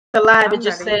The live, it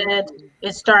just said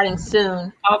it's starting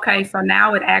soon. Okay, so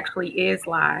now it actually is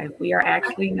live. We are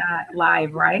actually not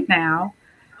live right now.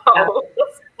 Oh.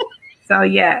 So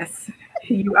yes,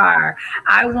 you are.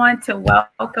 I want to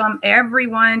welcome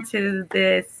everyone to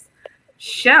this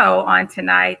show on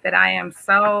tonight that I am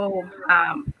so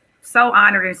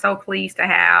honored and so pleased to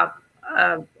have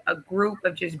a group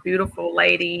of just beautiful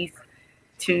ladies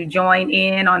to join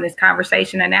in on this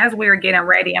conversation. And as we're getting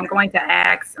ready, I'm going to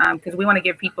ask, because we want to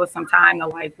give people some time to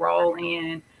like roll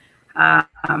in.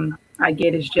 I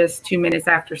get it's just 2 minutes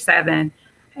after 7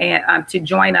 and to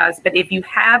join us. But if you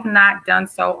have not done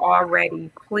so already,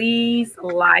 please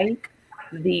like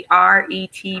the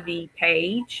RETV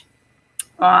page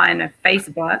on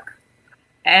Facebook,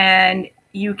 and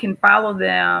you can follow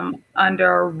them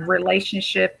under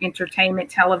Relationship Entertainment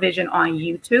Television on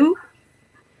YouTube,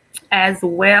 as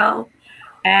well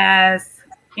as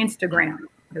Instagram,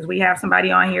 because we have somebody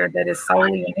on here that is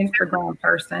solely an Instagram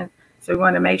person. So we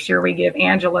want to make sure we give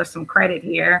Angela some credit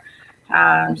here.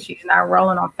 She's not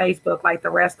rolling on Facebook like the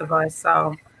rest of us.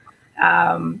 So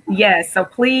yes, so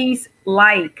please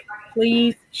like,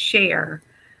 please share.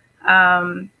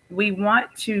 We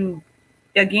want to,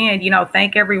 again,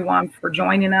 thank everyone for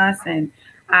joining us. And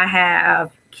I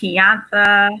have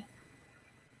Keantha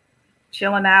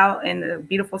chilling out in the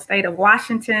beautiful state of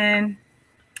Washington.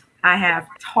 I have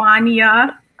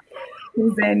Tanya,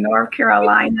 who's in North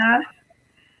Carolina.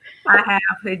 I have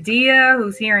Hadia,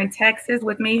 who's here in Texas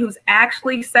with me, who's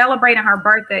actually celebrating her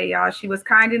birthday, y'all. She was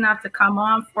kind enough to come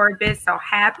on for a bit, so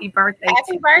happy birthday.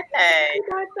 Happy birthday.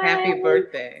 Happy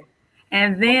birthday.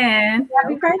 And then,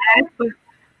 last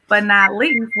but not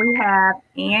least, we have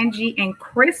Angie and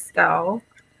Crystal,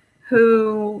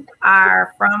 who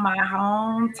are from my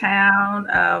hometown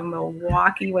of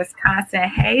Milwaukee, Wisconsin.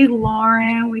 Hey,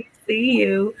 Lauren, we see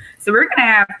you. So we're going to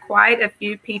have quite a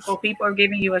few people. People are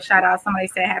giving you a shout out. Somebody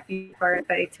said happy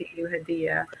birthday to you,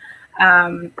 Hadia.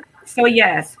 So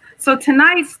yes. So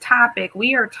tonight's topic,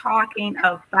 we are talking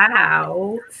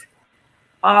about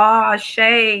all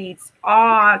shades,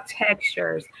 all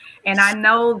textures. And I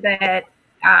know that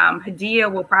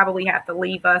Hadia will probably have to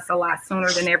leave us a lot sooner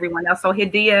than everyone else. So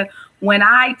Hadia, when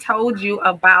I told you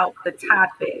about the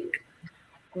topic,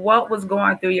 what was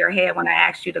going through your head when I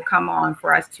asked you to come on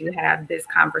for us to have this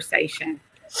conversation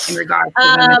in regards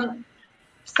to women?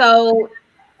 So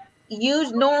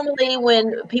normally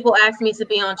when people ask me to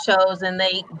be on shows and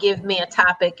they give me a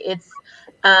topic, it's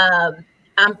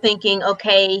I'm thinking,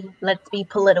 okay, let's be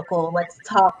political. Let's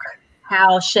talk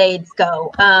how shades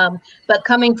go. But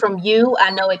coming from you, I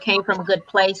know it came from a good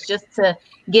place just to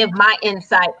give my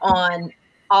insight on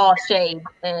all shades.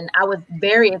 And I was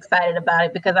very excited about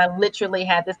it because I literally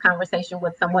had this conversation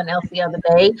with someone else the other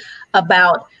day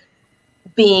about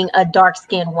being a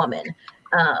dark-skinned woman.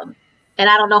 And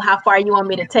I don't know how far you want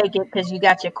me to take it because you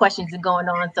got your questions going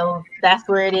on. So that's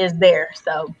where it is there.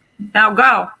 So now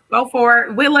go for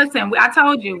it. We listen. I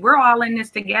told you we're all in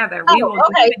this together. We will.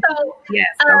 Okay. So yes.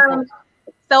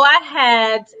 So I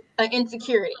had an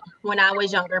insecurity when I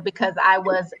was younger because I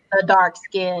was a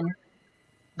dark-skinned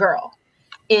girl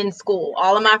in school.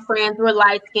 All of my friends were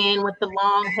light-skinned with the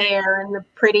long hair and the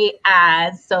pretty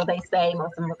eyes. So they say,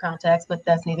 most of them were contacts, but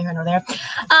that's neither here nor there.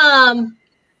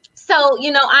 So,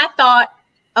 I thought,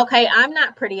 okay, I'm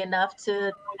not pretty enough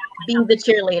to be the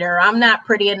cheerleader. I'm not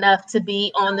pretty enough to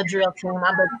be on the drill team.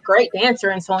 I'm a great dancer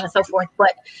and so on and so forth.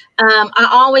 But I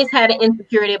always had an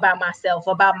insecurity about myself,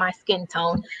 about my skin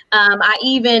tone. I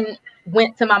even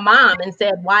went to my mom and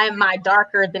said, why am I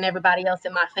darker than everybody else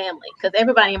in my family? Because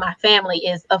everybody in my family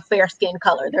is a fair skin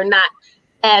color. They're not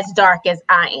as dark as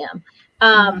I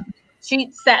am.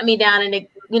 She sat me down and,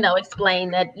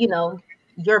 explained that,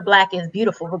 your black is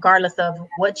beautiful, regardless of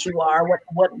what you are.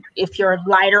 What if you're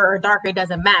lighter or darker, it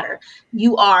doesn't matter.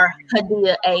 You are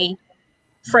Hadia A.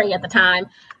 Frey at the time.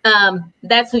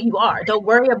 That's who you are. Don't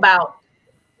worry about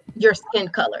your skin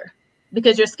color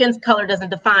because your skin color doesn't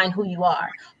define who you are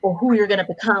or who you're going to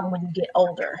become when you get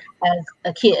older as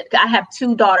a kid. I have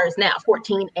 2 daughters now,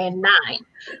 14 and 9.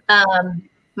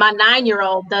 My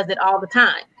 9-year-old does it all the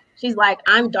time. She's like,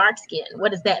 I'm dark skinned.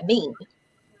 What does that mean?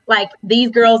 Like,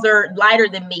 these girls are lighter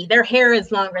than me. Their hair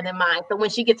is longer than mine. So when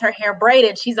she gets her hair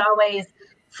braided, she's always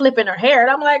flipping her hair.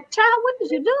 And I'm like, child, what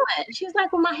is you doing? She's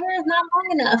like, well, my hair is not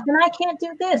long enough and I can't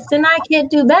do this and I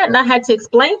can't do that. And I had to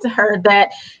explain to her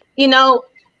that,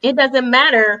 it doesn't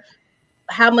matter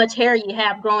how much hair you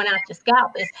have growing out your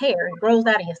scalp. It's hair. It grows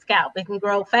out of your scalp. It can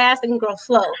grow fast. It can grow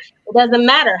slow. It doesn't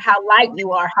matter how light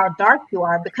you are, how dark you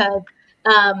are, because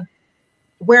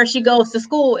where she goes to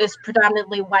school is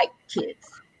predominantly white kids.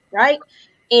 Right.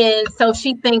 And so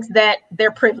she thinks that they're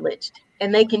privileged.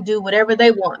 and they can do whatever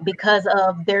they want because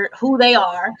of who they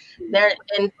are.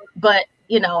 But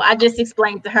I just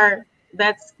explained to her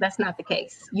that's not the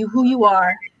case. You who you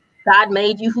are, God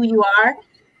made you who you are,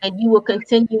 and you will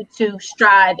continue to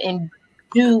strive and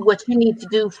do what you need to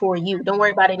do for you. Don't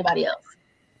worry about anybody else.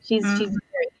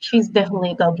 She's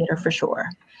definitely a go-getter for sure.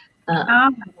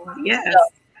 Yes. So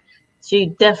she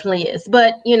definitely is.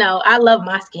 But I love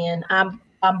my skin. I'm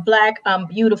black. I'm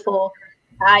beautiful.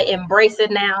 I embrace it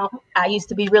now. I used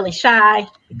to be really shy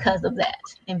because of that,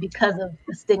 and because of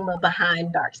the stigma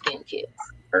behind dark-skinned kids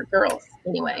or girls,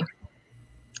 anyway.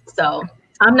 So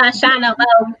I'm not shy no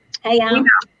more. Hey,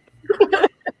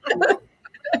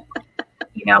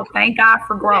 thank God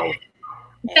for growth.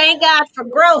 Thank God for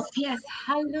growth. Yes,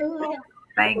 hallelujah.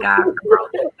 Thank God for growth.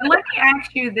 And let me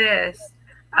ask you this,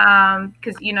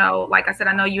 because like I said,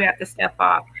 I know you have to step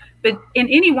off, but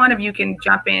any one of you can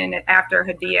jump in after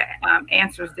Hadia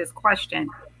answers this question.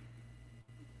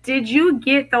 Did you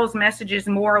get those messages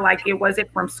more like was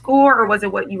it from school, or was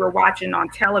it what you were watching on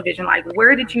television? Like,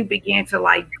 where did you begin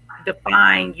to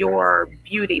define your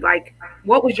beauty? Like,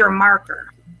 what was your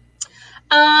marker?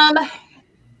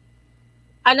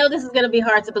 I know this is going to be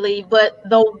hard to believe, but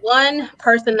the one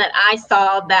person that I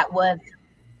saw that was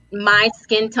my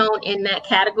skin tone in that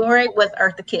category was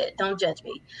Eartha Kitt. Don't judge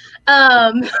me.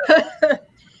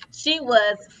 She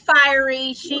was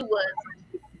fiery. She was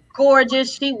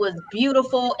gorgeous. She was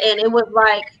beautiful. And it was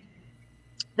like,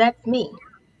 that's me.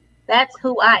 That's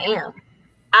who I am.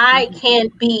 I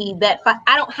can't be that.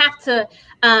 I don't have to,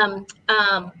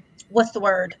 what's the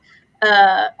word?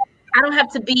 I don't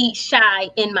have to be shy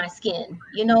in my skin.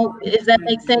 Does that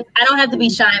make sense? I don't have to be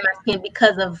shy in my skin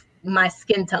because of my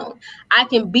skin tone. I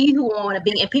can be who I want to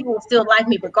be, and people will still like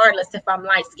me regardless if I'm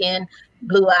light skinned,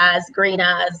 blue eyes, green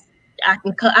eyes. I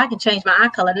can change my eye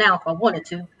color now if I wanted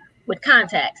to with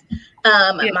contacts,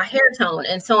 my hair tone,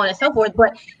 and so on and so forth.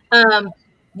 But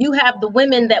you have the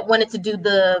women that wanted to do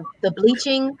the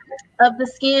bleaching of the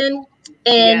skin,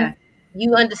 and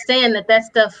you understand that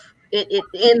stuff it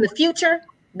in the future,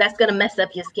 that's going to mess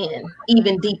up your skin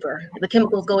even deeper. The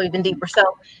chemicals go even deeper.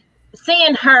 So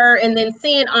seeing her and then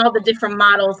seeing all the different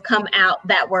models come out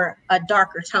that were a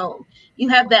darker tone. You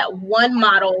have that one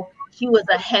model. She was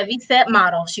a heavy set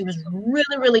model. She was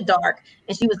really, really dark,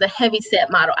 and she was a heavy set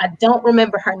model. I don't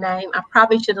remember her name. I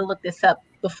probably should have looked this up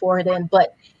before then,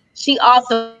 but she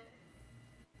also.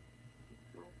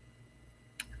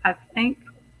 I think.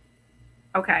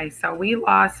 Okay, so we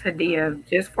lost Hadia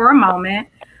just for a moment.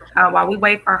 While we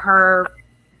wait for her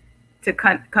to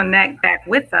connect back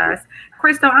with us,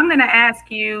 Crystal, I'm going to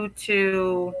ask you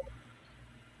to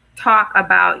talk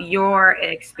about your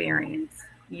experience,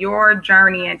 your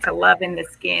journey into loving the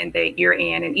skin that you're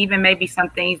in, and even maybe some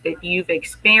things that you've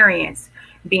experienced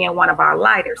being one of our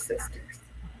lighter sisters.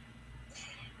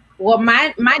 Well,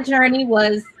 my journey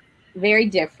was very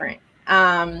different.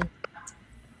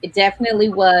 It definitely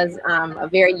was a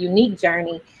very unique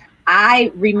journey.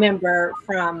 I remember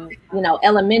from,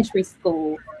 elementary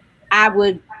school, I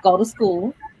would go to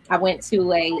school. I went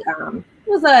to it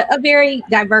was a very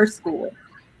diverse school.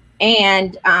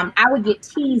 And I would get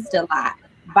teased a lot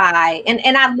by,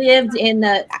 and I lived in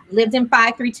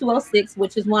 53206,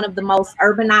 which is one of the most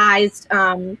urbanized,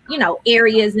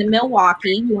 areas in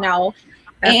Milwaukee, That's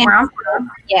and where I'm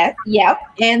from. Yeah.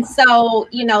 And so,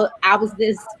 I was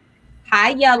this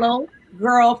high yellow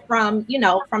girl from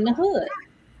the hood.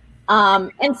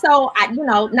 And so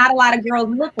not a lot of girls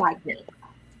look like me.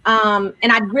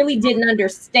 And I really didn't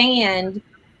understand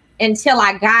until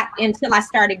I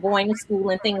started going to school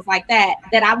and things like that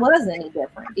I was any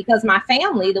different, because my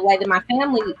family, the way that my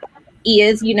family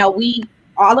is,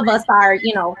 all of us are,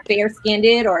 fair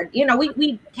skinned, or,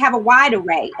 we have a wide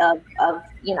array of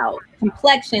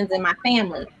complexions in my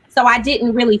family. So I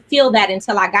didn't really feel that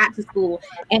until I got to school.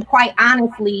 And quite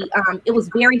honestly, it was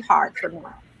very hard for me.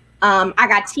 I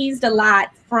got teased a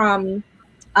lot from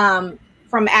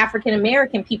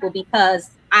African-American people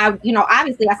because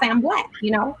obviously I say I'm Black,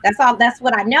 that's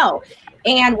what I know.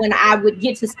 And when I would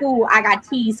get to school, I got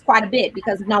teased quite a bit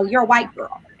because, no, you're a white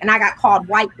girl. And I got called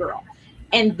white girl.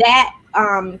 And that,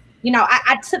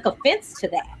 I took offense to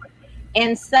that.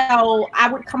 And so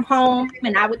I would come home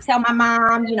and I would tell my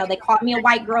mom, they called me a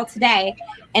white girl today.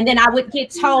 And then I would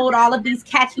get told all of these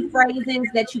catchy phrases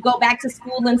that you go back to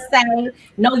school and say.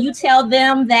 No, you tell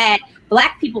them that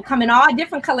Black people come in all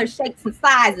different colors, shapes, and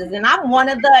sizes. And I'm one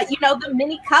of the, the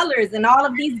many colors and all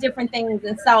of these different things.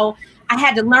 And so I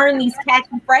had to learn these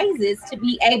catchy phrases to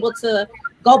be able to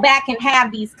go back and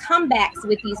have these comebacks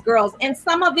with these girls. And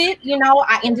some of it,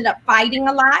 I ended up fighting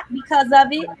a lot because of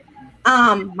it.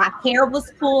 My hair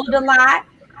was pulled a lot.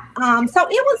 So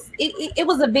it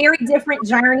was a very different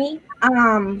journey.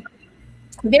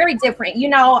 Very different. You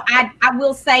know, I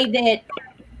will say that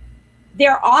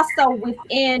there also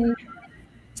within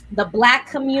the Black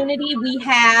community, we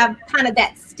have kind of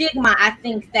that stigma. I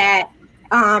think that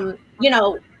you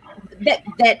know,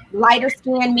 that lighter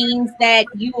skin means that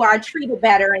you are treated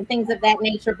better and things of that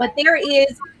nature. But there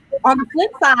is, on the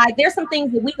flip side, there's some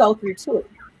things that we go through too.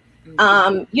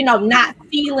 You know, not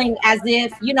feeling as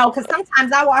if, you know, because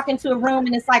sometimes I walk into a room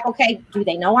and it's like, okay, do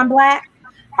they know I'm Black?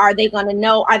 Are they going to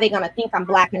know? Are they going to think I'm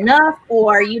Black enough?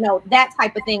 Or, you know, that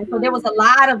type of thing. So there was a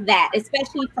lot of that,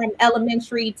 especially from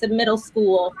elementary to middle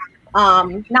school.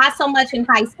 Not so much in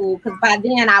high school, because by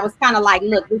then I was kind of like,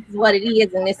 look, this is what it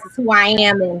is, and this is who I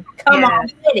am, and come on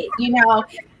with it. You know,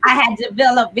 I had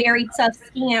developed very tough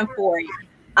skin for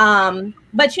it.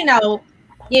 But you know,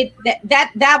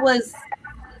 that was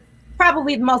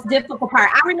probably the most difficult part.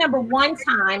 I remember one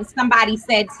time somebody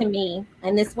said to me,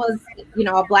 and this was, you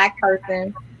know, a Black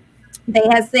person, they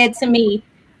had said to me,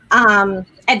 and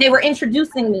they were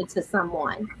introducing me to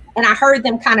someone, and I heard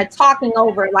them kind of talking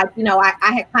over, like, you know,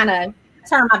 I had kind of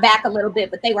turned my back a little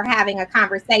bit, but they were having a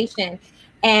conversation.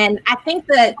 And I think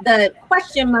that the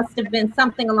question must have been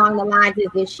something along the lines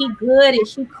of, is she good?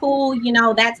 Is she cool? You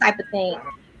know, that type of thing.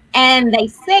 And they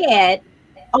said,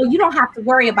 oh, you don't have to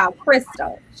worry about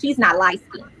Crystal. She's not light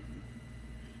skinned.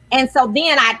 And so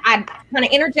then I kind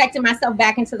of interjected myself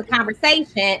back into the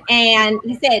conversation, and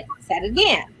he said it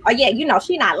again. Oh yeah, you know,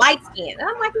 she's not light skinned. And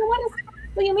I'm like, well,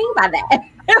 what do you mean by that?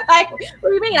 Like, what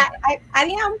do you mean? I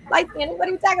am light skinned. What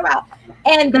are you talking about?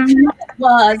 And the comment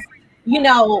was, you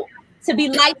know, to be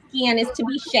light skinned is to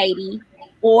be shady,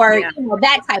 or you know,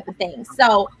 that type of thing.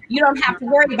 So you don't have to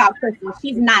worry about Crystal.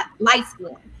 She's not light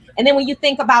skinned. And then when you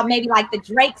think about maybe like the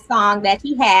Drake song that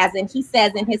he has, and he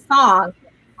says in his song,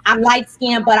 I'm light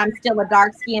skinned, but I'm still a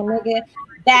dark skinned nigga.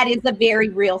 That is a very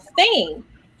real thing,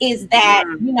 is that,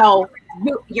 you know,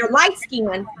 you're light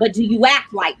skinned, but do you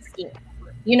act light skinned?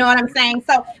 You know what I'm saying?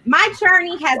 So my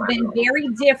journey has been very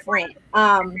different.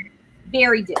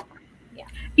 Very different. Yeah.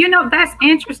 You know, that's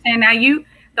interesting. Now,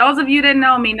 those of you that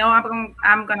know me know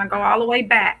I'm gonna go all the way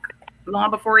back, long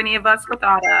before any of us were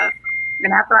thought of.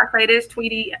 And after I say this,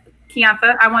 Tweety,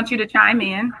 Keantha, I want you to chime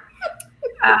in.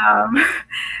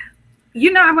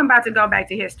 You know, I'm about to go back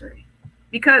to history,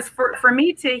 because for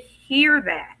me to hear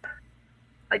that,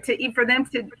 like for them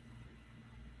to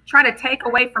try to take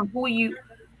away from who you,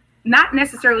 not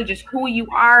necessarily just who you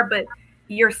are, but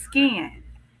your skin.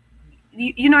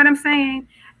 You know what I'm saying?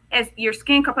 As your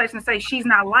skin complexion, say she's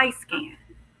not light skinned,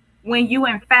 when you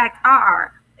in fact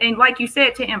are. And like you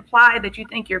said, to imply that you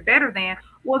think you're better than,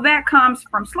 well, that comes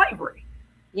from slavery.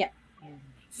 Yeah.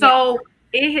 So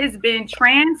it has been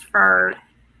transferred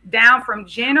down from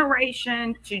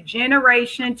generation to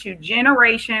generation to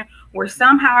generation, where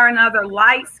somehow or another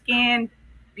light-skinned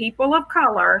people of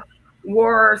color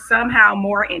were somehow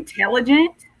more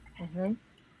intelligent,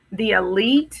 the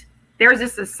elite. There's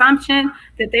this assumption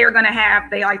that they're going to have,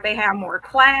 they have more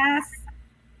class.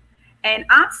 And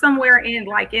I'm somewhere in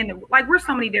we're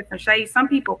so many different shades. Some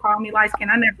people call me light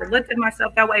skin. I never looked at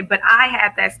myself that way, but I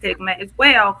had that stigma as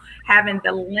well, having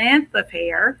the length of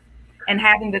hair and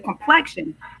having the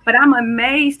complexion. But I'm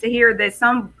amazed to hear that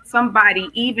somebody,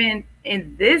 even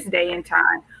in this day and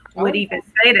time, would even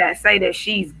say that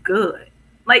she's good.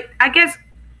 Like, I guess,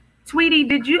 Tweety,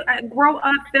 did you grow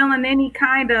up feeling any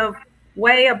kind of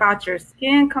way about your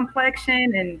skin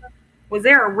complexion? And was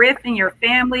there a rift in your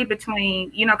family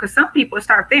between, you know, because some people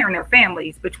start there in their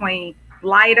families, between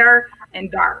lighter and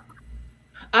dark?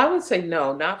 I would say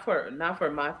no, not for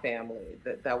my family.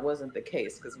 That wasn't the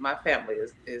case, because my family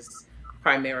is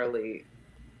primarily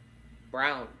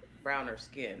browner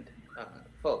skinned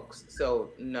folks.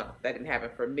 So no, that didn't happen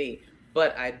for me.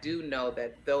 But I do know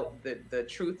that though the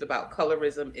truth about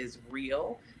colorism is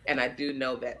real, and I do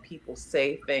know that people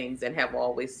say things and have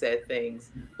always said things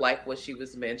like what she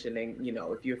was mentioning. You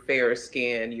know, if you're fairer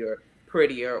skinned, you're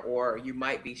prettier, or you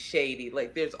might be shady.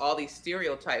 Like, there's all these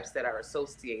stereotypes that are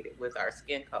associated with our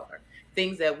skin color,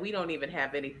 things that we don't even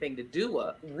have anything to do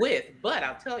with. But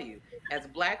I'll tell you, as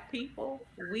Black people,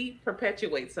 we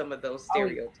perpetuate some of those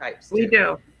stereotypes too. We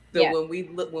do. So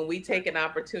when we take an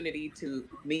opportunity to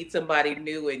meet somebody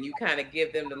new, and you kind of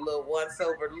give them the little once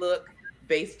over look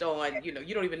based on, you know,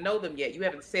 you don't even know them yet. You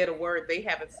haven't said a word. They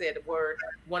haven't said a word.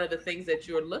 One of the things that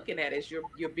you're looking at is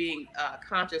you're being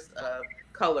conscious of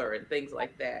color and things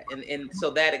like that. And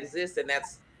so that exists, and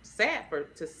that's sad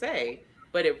to say,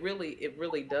 but it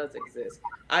really does exist.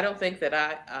 I don't think that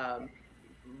I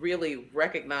really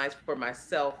recognized for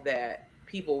myself that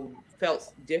people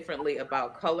felt differently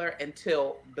about color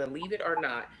until, believe it or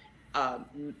not,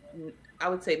 I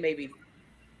would say maybe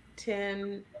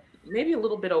 10, maybe a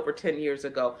little bit over 10 years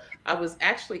ago, I was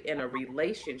actually in a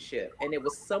relationship, and it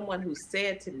was someone who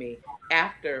said to me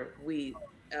after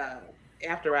uh,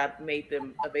 after I made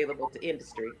them available to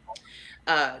industry,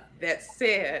 that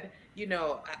said, you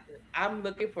know, I'm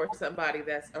looking for somebody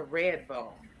that's a red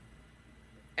bone.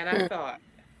 And I thought,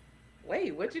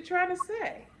 wait, what you trying to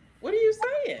say? What are you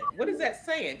saying? What is that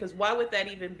saying? Because why would that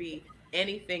even be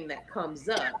anything that comes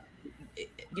up?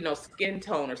 You know, skin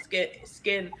tone or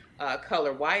skin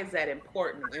color. Why is that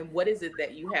important? And what is it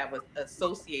that you have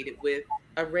associated with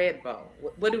a red bone?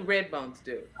 What do red bones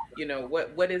do? You know,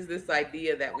 what is this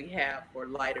idea that we have for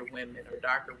lighter women or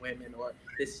darker women, or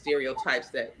the stereotypes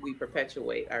that we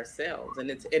perpetuate ourselves? And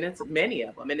it's many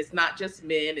of them, and it's not just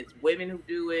men. It's women who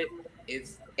do it.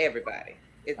 It's everybody.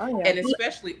 And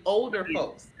especially older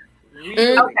folks.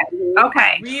 Really,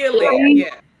 okay. Really,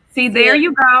 yeah. See, there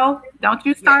you go. Don't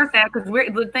you start that, because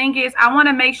the thing is, I want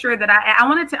to make sure that I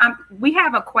wanted to. We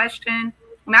have a question,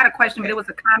 not a question, but it was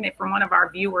a comment from one of our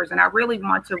viewers, and I really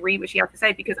want to read what she has to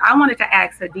say, because I wanted to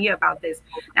ask Hadia about this.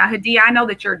 Now, Hadia, I know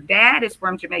that your dad is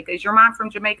from Jamaica. Is your mom from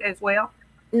Jamaica as well?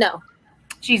 No,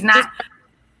 she's not. She's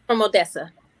from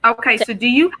Odessa. Okay, so do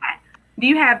you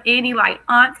have any like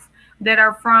aunts that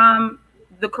are from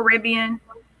the Caribbean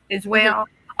as well?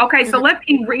 Okay, so let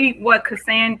me read what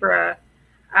Cassandra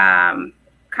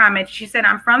comment. She said,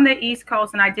 I'm from the East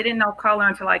Coast and I didn't know color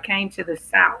until I came to the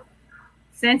South.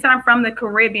 Since I'm from the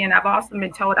Caribbean, I've also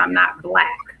been told I'm not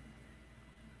black.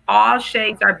 All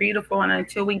shades are beautiful, and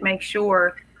until we make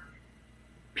sure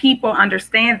people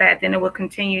understand that, then it will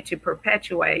continue to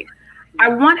perpetuate. I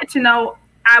wanted to know,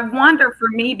 I wonder for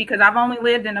me, because I've only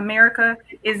lived in America,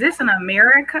 is this an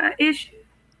America issue?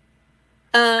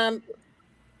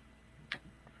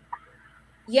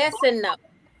 Yes and no.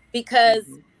 Because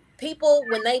people,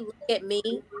 when they look at me,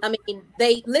 I mean,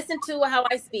 they listen to how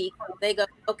I speak. They go,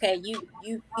 okay, you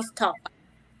talk.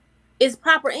 It's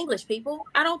proper English, people.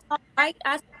 I don't talk white.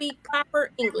 I speak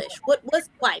proper English. What's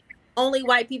white? Only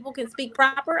white people can speak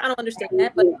proper? I don't understand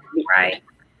that. But right.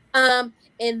 And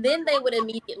then they would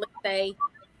immediately say,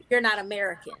 you're not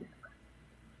American.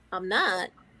 I'm not.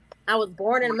 I was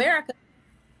born in America.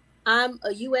 I'm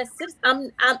a U.S.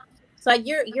 citizen. So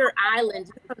you're island,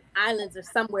 you're from the islands or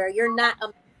somewhere. You're not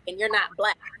American. You're not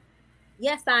black.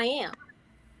 Yes, I am.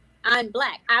 I'm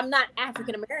black. I'm not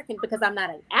African American because I'm not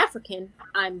an African.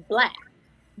 I'm black.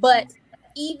 But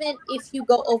even if you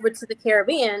go over to the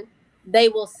Caribbean, they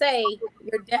will say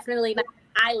you're definitely not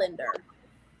an islander,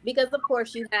 because of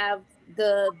course you have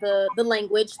the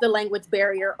language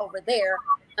barrier over there.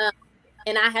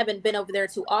 And I haven't been over there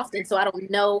too often, so I don't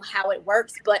know how it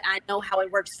works, but I know how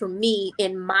it works for me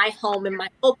in my home, in my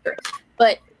culture.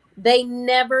 But they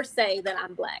never say that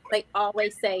I'm black. They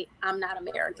always say I'm not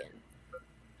American.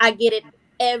 I get it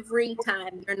every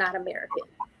time. You're not American.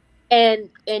 And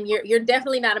you're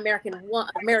definitely not American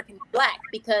black,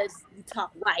 because you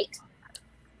talk white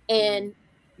and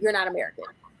you're not American.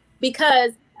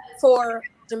 Because for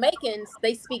Jamaicans,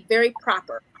 they speak very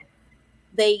proper.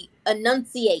 They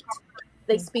enunciate.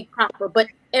 They speak proper, but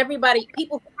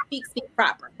people who speak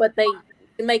proper, but they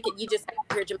make it, you just have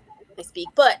to hear Jamaican they speak.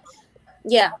 But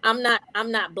yeah, I'm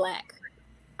not black.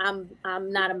 I'm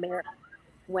not American.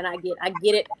 When I get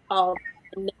it all,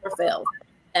 it never fails,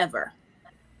 ever.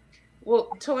 Well,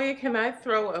 Toya, can I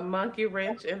throw a monkey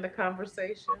wrench in the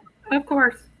conversation? Of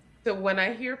course. So when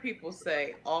I hear people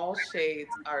say all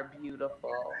shades are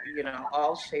beautiful, you know,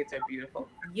 all shades are beautiful.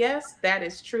 Yes, that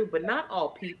is true, but not all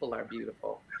people are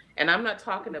beautiful. And I'm not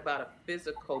talking about a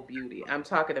physical beauty. I'm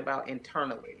talking about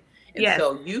internally. And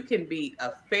so you can be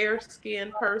a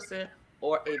fair-skinned person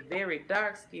or a very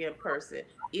dark-skinned person.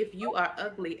 If you are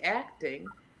ugly acting,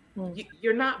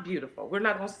 you're not beautiful. We're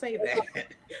not going to say that.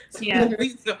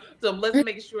 So let's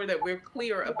make sure that we're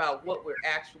clear about what we're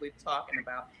actually talking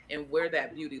about and where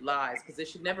that beauty lies, because it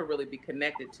should never really be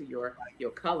connected to your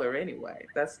color anyway.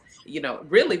 That's, you know,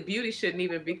 really beauty shouldn't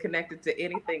even be connected to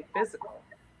anything physical.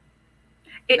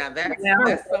 Now that's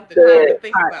something hard to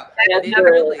think about. That's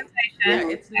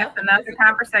another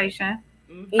conversation.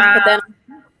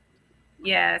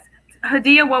 Yes.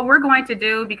 Hadia, what we're going to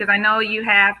do, because I know you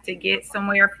have to get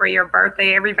somewhere for your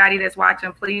birthday. Everybody that's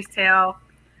watching, please tell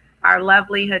our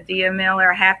lovely Hadia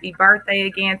Miller happy birthday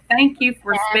again. Thank you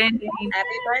for spending.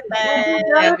 Happy birthday.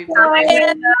 Happy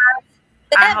birthday.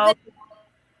 I hope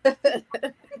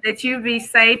that you be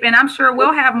safe, and I'm sure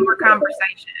we'll have more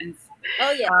conversations.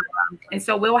 Oh yeah. And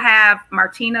so we'll have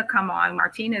Martina come on.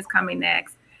 Martina is coming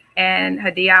next. And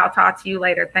Hadia, I'll talk to you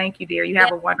later. Thank you, dear. You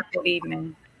have a wonderful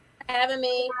evening. Having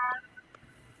me.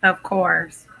 Of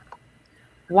course.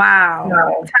 Wow.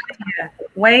 Tanya,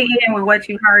 weigh in with what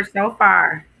you heard so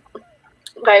far.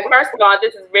 Okay, first of all,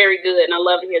 this is very good, and I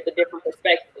love to hear the different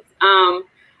perspectives.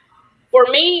 For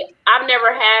me, I've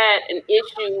never had an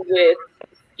issue with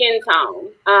skin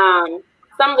tone.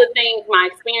 Some of the things, my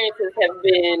experiences have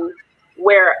been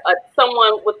where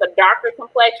someone with a darker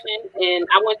complexion, and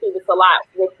I went through this a lot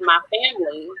with my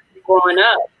family growing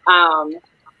up,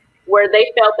 where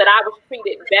they felt that I was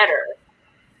treated better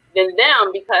than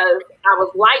them because I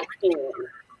was light skinned.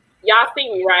 Y'all see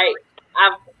me, right?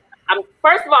 I'm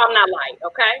first of all, I'm not light,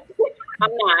 okay?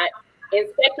 I'm not. And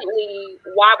secondly,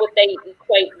 why would they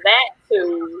equate that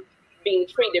to being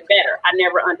treated better? I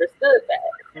never understood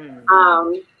that.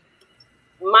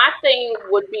 My thing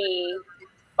would be,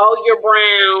 oh, you're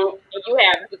brown and you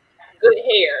have good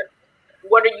hair.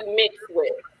 What are you mixed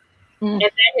with? And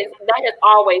that has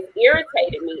always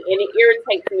irritated me, and it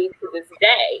irritates me to this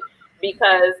day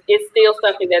because it's still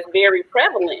something that's very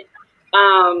prevalent.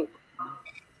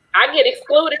 I get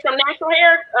excluded from natural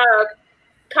hair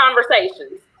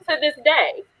conversations to this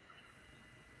day.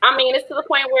 I mean, it's to the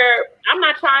point where I'm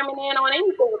not chiming in on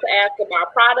anything to ask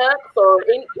about products or,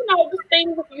 just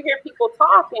things if you hear people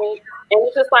talking, and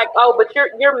it's just like, oh, but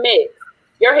you're mixed.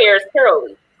 Your hair is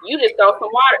curly. You just throw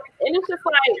some water. And it's just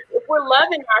like, if we're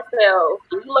loving ourselves,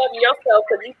 and you love yourself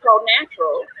because you're so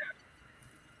natural,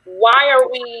 why are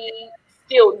we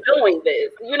still doing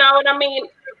this? You know what I mean?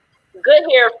 Good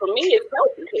hair for me is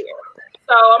healthy hair.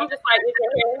 So I'm just like, is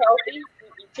your hair healthy?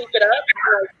 You keep it up,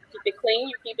 you keep it clean,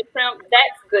 you keep it trimmed.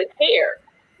 That's good hair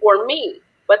for me.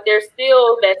 But there's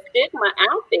still that stigma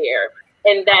out there,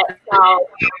 and that's how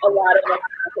a lot of us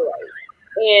operate.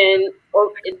 And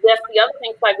that's the other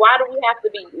thing. It's like, why do we have to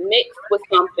be mixed with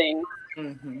something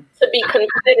to be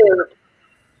considered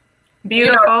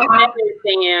beautiful? That's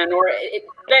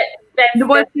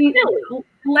silly.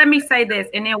 Let me say this,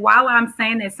 and then while I'm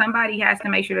saying this, somebody has to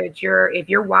make sure that if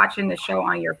you're watching the show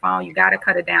on your phone, you got to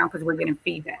cut it down because we're getting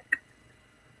feedback.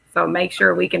 So make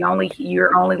sure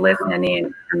you're only listening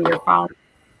in on your phone.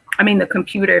 I mean, the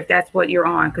computer, if that's what you're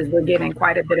on, because we're getting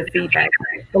quite a bit of feedback.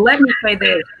 But let me say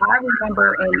this. I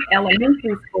remember in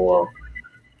elementary school,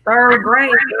 3rd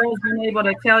grade, girls being able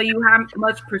to tell you how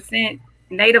much percent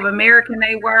Native American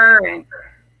they were, and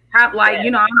how,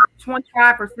 I'm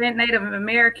 25% Native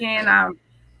American, I'm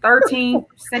 13%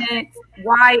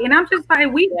 white, and I'm just like,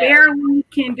 we barely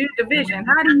can do division.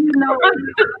 How do you know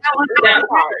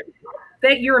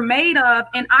that you're made of?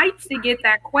 And I used to get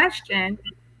that question,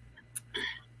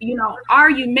 are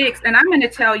you mixed? And I'm going to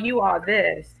tell you all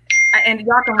this, and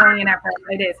y'all can weigh in after I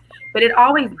say this, but it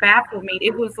always baffled me.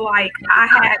 It was like I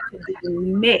had to be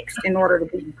mixed in order to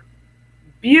be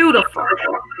beautiful.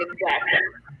 Exactly.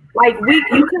 Like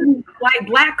you couldn't, like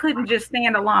black couldn't just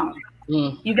stand alone.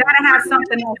 You got to have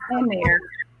something else in there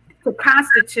to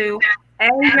constitute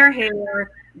A, your hair,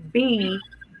 B,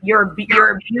 your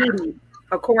beauty,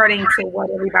 according to what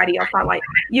everybody else are like.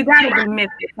 You got to be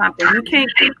mixed with something. You can't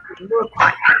look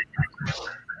like that.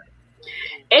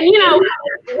 And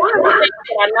one of the things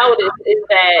that I noticed is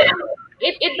that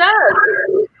it does.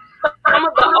 Some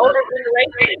of the older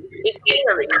generations, it's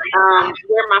scary.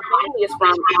 Where my family is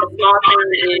from, a small town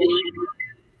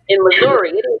in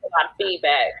Missouri, it is a lot of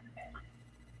feedback.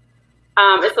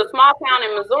 It's a small town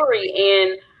in Missouri,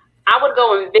 and I would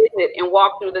go and visit and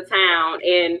walk through the town,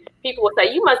 and people would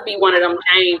say, you must be one of them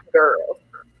James girls.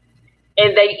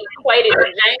 And they equated a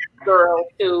James girl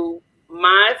to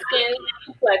my skin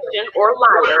complexion or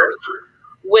lighter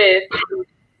with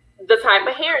the type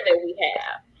of hair that we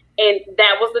have. And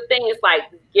that was the thing. It's like,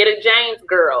 get a James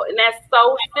girl. And that's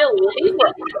so silly. These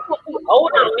were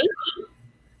older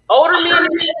men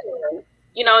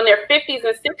in their 50s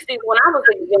and 60s when I was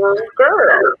a young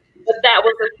girl. But that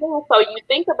was the thing. So you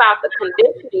think about the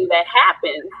conditioning that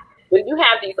happens when you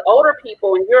have these older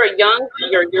people and you're a young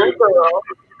girl.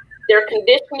 They're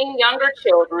conditioning younger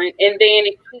children, and then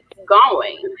it keeps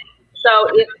going. So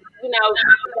it's,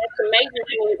 that's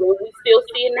amazing when we still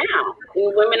see it now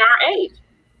in women our age.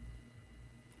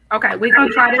 Okay, we're going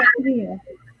to try this again.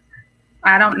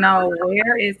 I don't know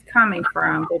where it's coming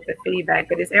from with the feedback,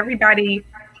 but is everybody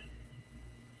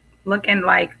looking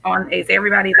is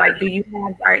everybody do you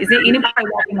have, or is it anybody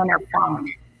walking on their phone?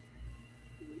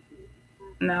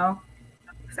 No?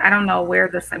 I don't know where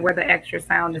the extra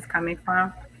sound is coming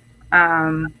from.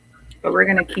 But we're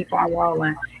going to keep on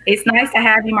rolling. It's nice to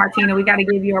have you, Martina. We got to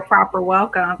give you a proper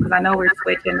welcome because I know we're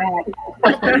switching that.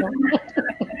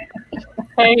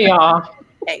 Hey, y'all.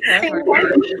 Hey,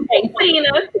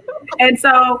 Tina. And so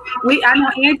I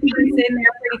know Angie's been sitting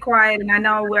there pretty quiet, and I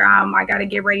know I got to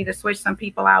get ready to switch some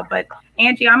people out. But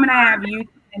Angie, I'm going to have you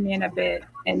come in a bit,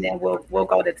 and then we'll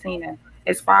go to Tina.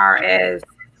 as far as,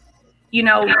 you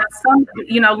know, some,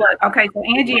 you know, look, okay, so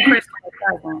Angie and Crystal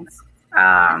are cousins.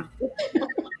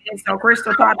 And so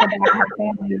Crystal talked about her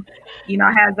family, you know,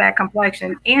 has that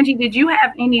complexion. Angie, did you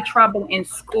have any trouble in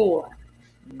school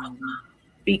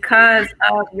because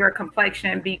of your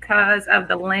complexion, because of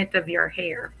the length of your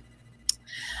hair?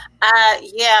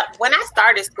 Yeah, when I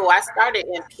started school, I started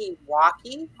in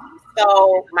Pewaukee.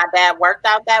 So my dad worked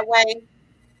out that way.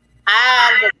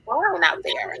 I was born out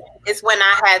there. It's when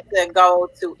I had to go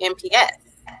to MPS.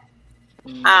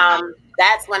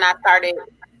 That's when I started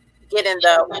getting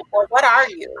the, well, what are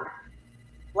you?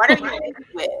 What are you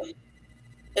mixed with?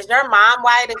 Is your mom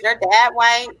white? Is your dad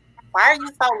white? Why are you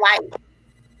so white?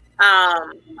 I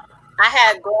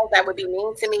had girls that would be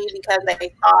mean to me because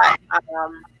they thought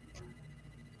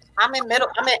I'm in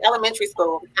elementary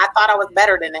school. I thought I was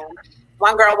better than them.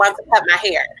 One girl wanted to cut my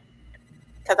hair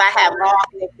because I had long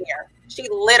thick hair. She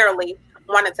literally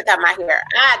wanted to cut my hair.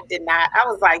 I did not. I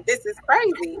was like, this is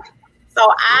crazy. So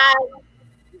I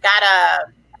got a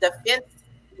defense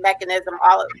mechanism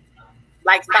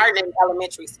like starting in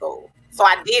elementary school. So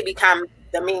I did become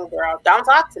the mean girl. Don't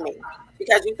talk to me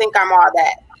because you think I'm all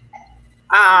that.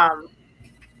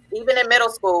 Even in middle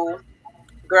school,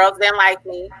 girls didn't like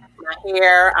me. My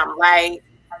hair, I'm light,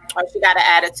 or she got an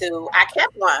attitude. I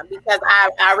kept one because I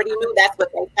already knew that's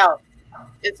what they felt.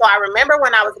 And so I remember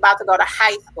when I was about to go to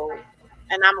high school,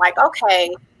 and I'm like,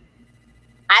 okay,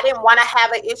 I didn't want to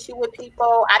have an issue with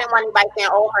people. I didn't want anybody saying,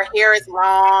 oh, her hair is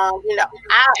long. You know,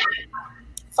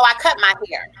 so I cut my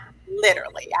hair,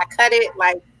 literally. I cut it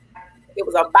like it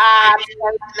was a bob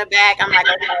in the back. I'm like,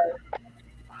 okay.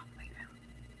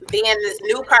 Being this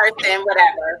new person,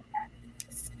 whatever,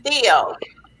 still,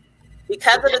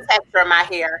 because of the texture of my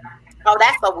hair, oh,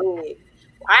 that's a wig.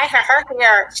 Her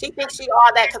hair, she thinks she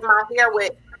all that because my hair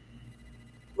would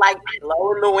like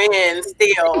blow in the wind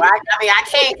still. I mean, I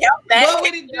can't help that. What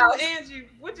would it do, Angie?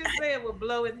 What you said would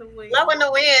blow in the wind? Blow in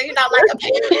the wind, you know, like a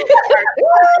baby.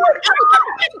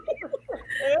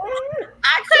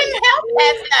 I couldn't help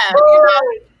that stuff, you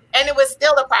know. And it was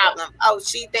still a problem. Oh,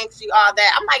 she thinks she all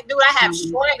that. I'm like, dude, I have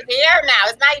short hair now.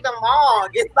 It's not even long.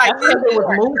 It's like it was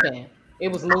moving.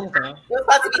 It was moving. It was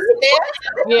supposed to be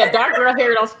still. Yeah, dark girl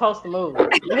hair don't supposed to move.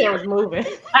 Your hair was moving.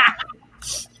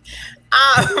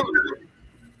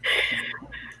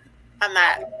 I'm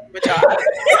not with y'all.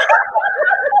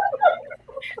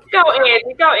 Go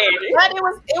Angie. But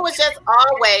it was just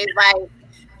always like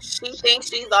she thinks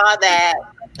she's all that.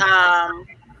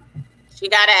 She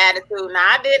got an attitude. Now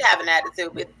I did have an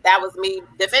attitude, but that was me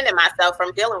defending myself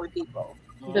from dealing with people.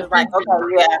 It was like,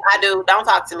 okay, yeah, I do. Don't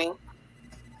talk to me.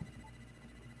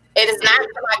 It is not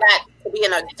until I got to be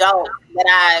an adult that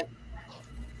I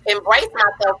embraced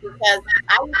myself because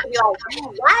I used to be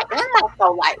like, why am I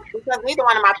so white? Because neither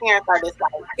one of my parents are this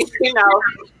white. You know,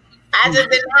 I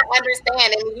just did not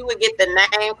understand. And you would get the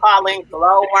name calling,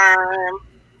 glowworm,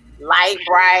 light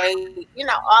bright, you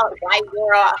know, all white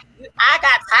girl. I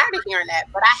got tired of hearing that,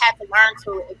 but I had to learn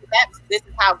to accept this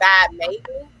is how God made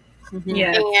me.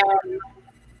 Yeah. And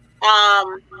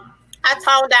I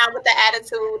toned down with the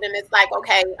attitude, and it's like,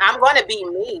 okay, I'm going to be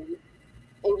me,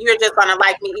 and you're just going to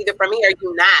like me either for me or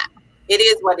you not. It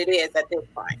is what it is at this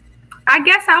point. I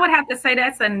guess I would have to say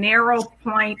that's a narrow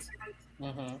point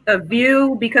of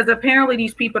view because apparently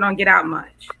these people don't get out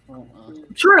much.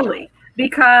 Truly.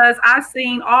 Because I've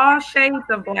seen all shades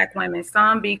of Black women,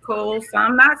 some be cool,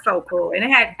 some not so cool. And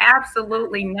it had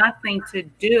absolutely nothing to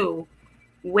do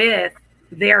with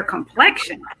their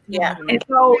complexion. Yeah. And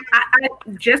so I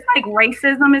just like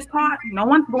racism is taught, no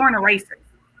one's born a racist.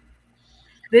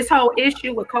 This whole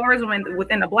issue with colorism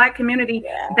within the Black community,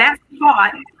 that's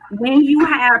taught when you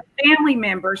have family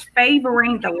members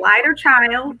favoring the lighter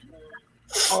child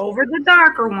over the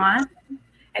darker one.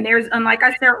 And there's, and like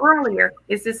I said earlier,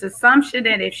 it's this assumption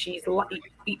that if she's,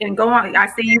 and go on, I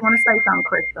see you want to say something,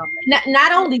 Crystal.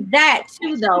 Not only that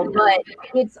too, though, but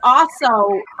it's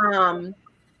also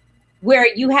where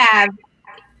you have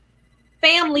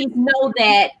families know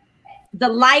that the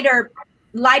lighter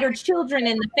children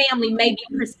in the family may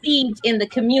be perceived in the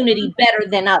community better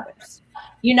than others.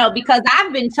 You know, because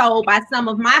I've been told by some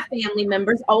of my family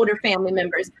members, older family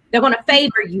members, they're going to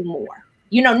favor you more.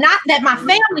 You know, not that my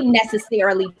family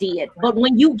necessarily did, but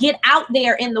when you get out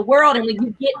there in the world and when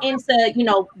you get into, you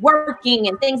know, working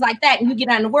and things like that, and you get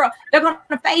out in the world, they're going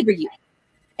to favor you.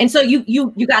 And so you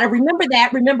got to remember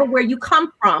that, remember where you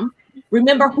come from,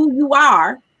 remember who you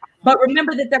are, but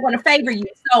remember that they're going to favor you.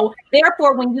 So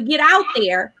therefore, when you get out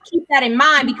there, keep that in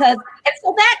mind because, and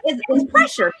so that is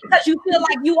pressure because you feel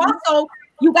like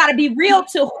you got to be real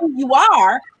to who you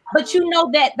are, but you know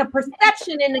that the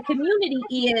perception in the community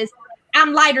is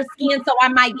I'm lighter skinned, so I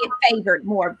might get favored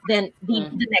more than the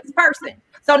next person.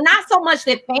 So not so much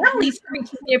that families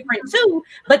treat you different too,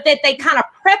 but that they kind of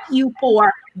prep you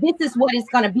for this is what it's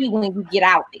going to be when you get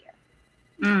out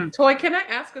there. Toy, can I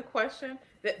ask a question?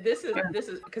 That this is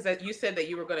because you said that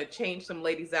you were going to change some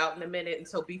ladies out in a minute, and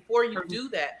so before you do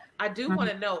that, I do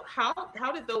want to know how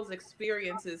did those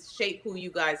experiences shape who you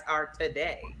guys are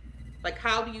today? Like,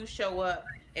 how do you show up,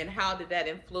 and how did that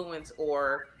influence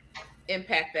or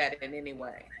impact that in any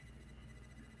way?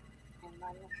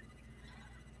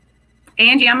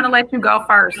 Angie, I'm going to let you go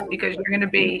first because you're going to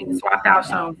be swapped out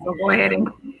soon. So go ahead and.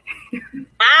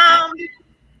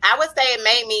 I would say it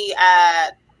made me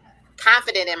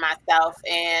confident in myself,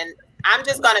 and I'm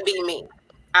just going to be me.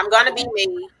 I'm going to be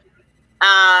me.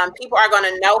 People are going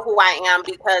to know who I am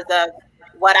because of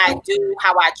what I do,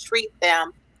 how I treat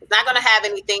them. It's not going to have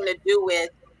anything to do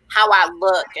with how I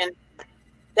look, and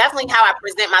definitely how I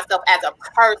present myself as a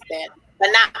person, but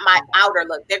not my outer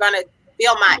look. They're going to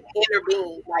feel my inner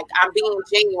being, like I'm being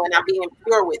genuine, I'm being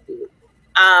pure with you.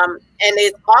 And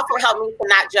it's also helped me to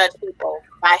not judge people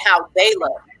by how they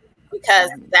look,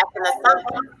 because that's an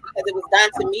assumption. Because it was done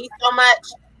to me so much,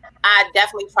 I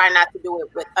definitely try not to do it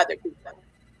with other people.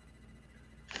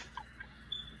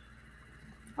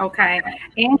 Okay.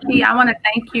 Angie, I want to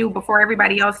thank you before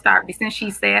everybody else starts, since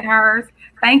she said hers.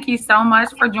 Thank you so much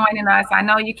for joining us. I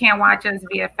know you can't watch us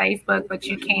via Facebook, but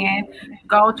you can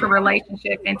go to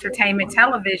Relationship Entertainment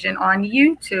Television on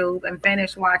YouTube and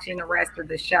finish watching the rest of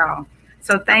the show.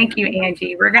 So thank you,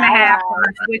 Angie. We're going to have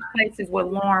switch places with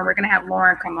Lauren. We're going to have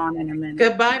Lauren come on in a minute.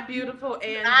 Goodbye, beautiful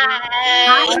Angie.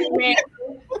 Bye.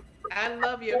 I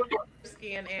love your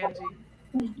skin, Angie.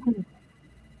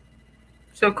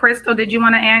 So, Crystal, did you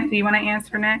want to answer? Do you want to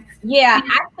answer next? Yeah,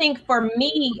 I think for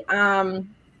me,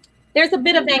 there's a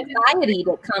bit of anxiety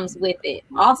that comes with it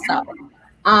also,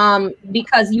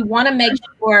 because you want to make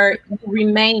sure you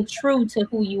remain true to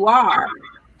who you are.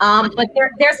 But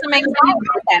there's some anxiety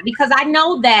with that, because I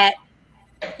know that,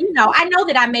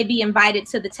 I may be invited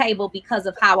to the table because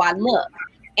of how I look.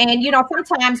 And,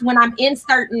 sometimes when I'm in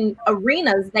certain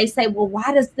arenas, they say, well,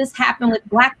 why does this happen with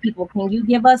Black people? Can you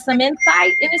give us some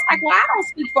insight? And it's like, well, I don't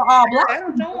speak for all Black people. I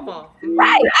don't know them all.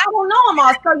 Right. I don't know them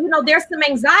all. So, there's some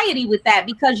anxiety with that,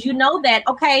 because you know that,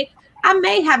 okay, I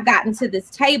may have gotten to this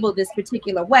table this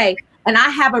particular way, and I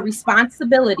have a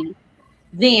responsibility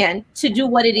then to do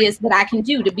what it is that I can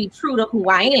do to be true to who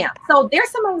I am. So there's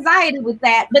some anxiety with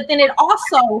that, but then it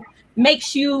also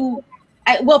makes you,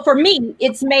 well, for me,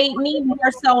 it's made me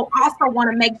more so also want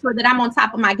to make sure that I'm on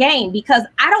top of my game, because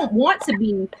I don't want to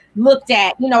be looked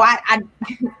at, in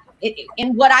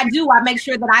what I do, I make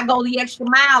sure that I go the extra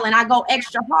mile and I go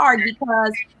extra hard,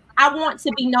 because I want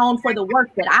to be known for the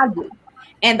work that I do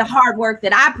and the hard work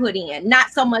that I put in.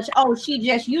 Not so much, oh,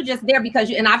 you just there because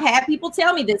you, and I've had people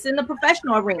tell me this in the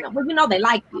professional arena. Well, they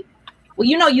like you. Well,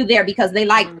 you there because they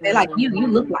like you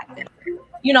look like them.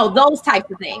 Those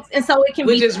types of things. And so it can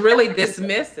be, which is really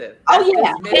dismissive. Oh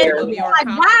yeah. And like,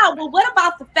 wow, well, what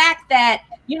about the fact that,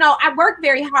 I work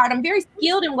very hard. I'm very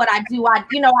skilled in what I do. I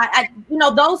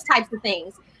those types of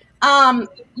things.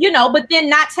 But then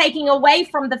not taking away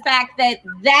from the fact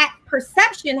that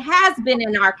perception has been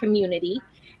in our community.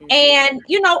 And,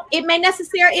 it may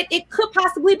it could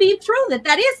possibly be true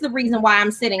that is the reason why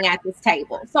I'm sitting at this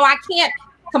table. So I can't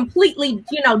completely,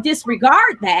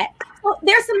 disregard that. So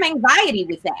there's some anxiety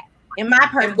with that in my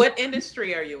person. What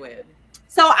industry are you in?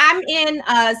 So I'm in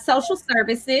social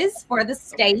services for the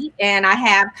state, and I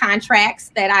have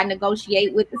contracts that I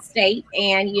negotiate with the state.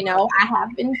 And, I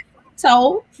have been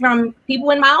told from people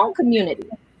in my own community,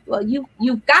 well,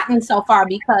 you've gotten so far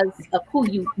because of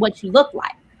what you look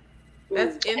like.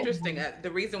 That's interesting.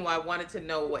 The reason why I wanted to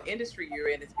know what industry you're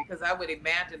in is because I would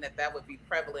imagine that would be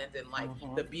prevalent in like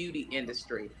the beauty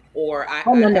industry, or I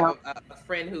have a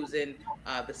friend who's in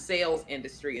the sales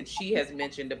industry, and she has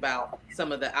mentioned about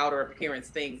some of the outer appearance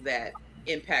things that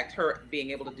impact her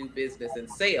being able to do business and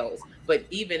sales. But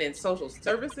even in social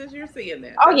services, you're seeing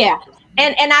that. Oh yeah,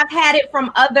 and I've had it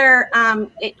from other.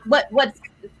 What's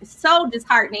so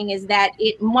disheartening is that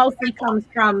it mostly comes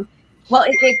from. Well,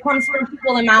 it comes from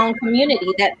people in my own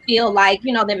community that feel like,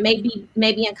 that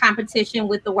maybe in competition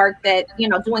with the work that,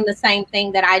 doing the same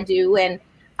thing that I do. And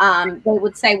they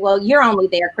would say, well, you're only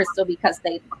there, Crystal, because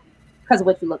of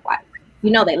what you look like.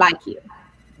 They like you.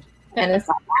 And it's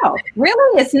like, oh,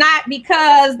 really? It's not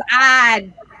because I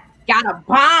got a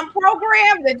bomb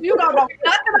program that you don't know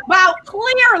nothing about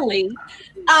clearly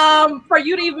for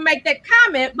you to even make that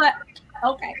comment. But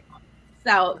okay.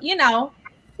 So,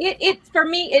 It for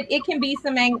me, it can be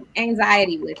some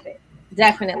anxiety with it.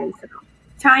 Definitely so.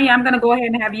 Tanya, I'm going to go ahead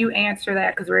and have you answer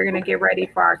that because we're going to get ready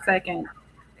for our second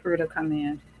crew to come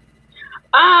in.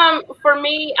 For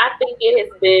me, I think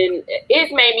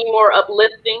it's made me more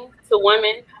uplifting to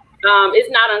women.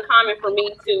 It's not uncommon for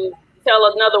me to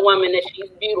tell another woman that she's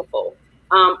beautiful,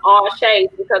 all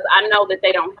shades, because I know that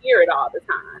they don't hear it all the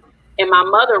time. And my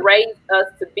mother raised us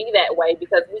to be that way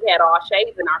because we had all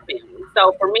shades in our family.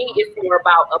 So for me, it's more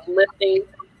about uplifting.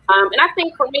 And I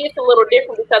think for me, it's a little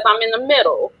different because I'm in the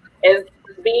middle as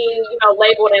being,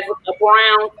 labeled as a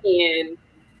brown skinned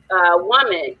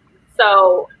woman.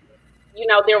 So,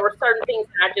 there were certain things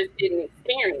that I just didn't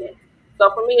experience. So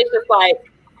for me, it's just like,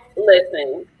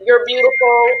 listen, you're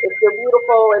beautiful. If you're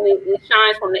beautiful and it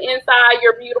shines from the inside,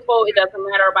 you're beautiful. It doesn't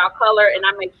matter about color. And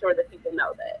I make sure that people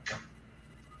know that.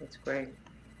 That's great.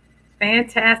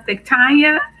 Fantastic.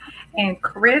 Tanya and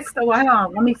Crystal. Hold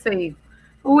on. Let me see.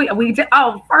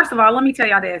 First of all, let me tell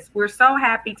y'all this. We're so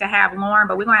happy to have Lauren,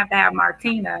 but we're going to have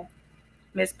Martina,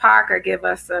 Miss Parker, give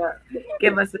us a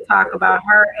talk about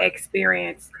her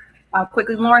experience.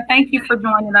 Quickly, Lauren, thank you for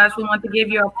joining us. We want to give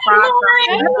you a proper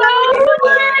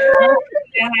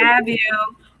to have you.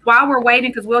 While we're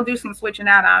waiting, because we'll do some switching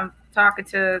out, I'm talking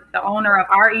to the owner of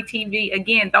RETV.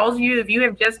 Again, those of you, if you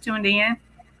have just tuned in,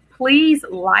 please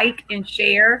like and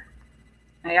share.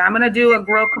 Hey, I'm going to do a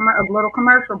little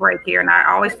commercial break here, and I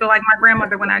always feel like my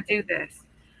grandmother when I do this.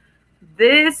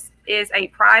 This is a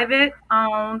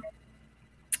private-owned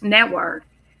network,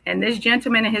 and this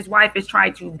gentleman and his wife is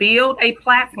trying to build a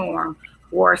platform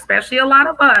where especially a lot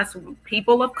of us,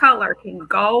 people of color, can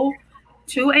go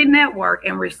to a network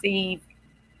and receive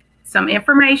some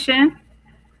information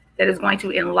that is going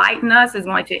to enlighten us, is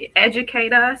going to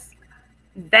educate us.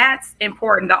 That's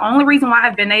important. The only reason why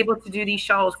I've been able to do these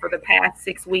shows for the past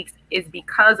 6 weeks is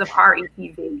because of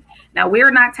RETV. Now,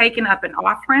 we're not taking up an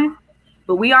offering,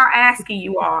 but we are asking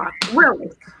you all,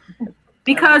 really,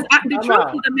 because the truth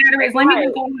of the matter is, let me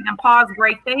just go ahead and pause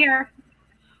right there.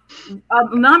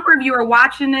 A number of you are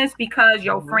watching this because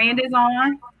your friend is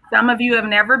on. Some of you have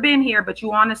never been here, but you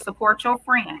want to support your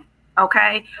friend.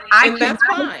 Okay? That's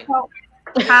fine.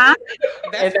 Huh?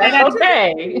 That's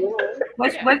okay.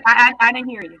 I didn't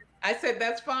hear you. I said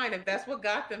that's fine. If that's what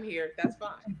got them here, that's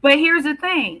fine. But here's the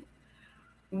thing.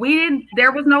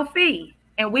 There was no fee.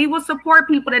 And we will support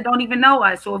people that don't even know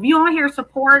us. So if you're on here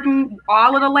supporting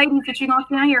all of the ladies that you're going to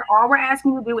see on here, all we're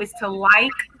asking you to do is to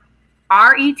like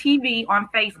RETV on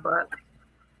Facebook.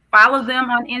 Follow them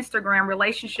on Instagram,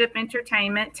 Relationship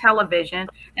Entertainment Television.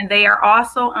 And they are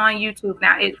also on YouTube.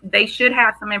 Now, they should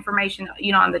have some information,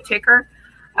 on the ticker.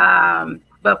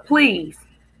 But please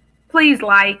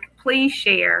like, please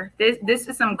share. This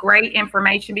is some great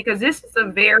information because this is a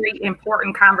very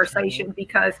important conversation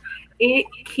because it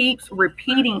keeps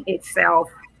repeating itself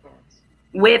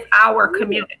with our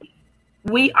community.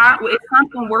 It's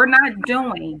something we're not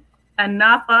doing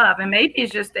enough of, and maybe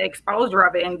it's just the exposure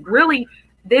of it. And really,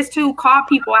 this too, call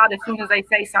people out as soon as they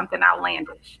say something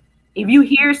outlandish. If you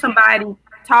hear somebody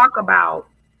talk about,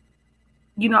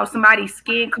 somebody's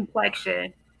skin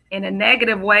complexion in a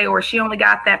negative way, or she only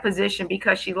got that position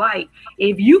because she liked,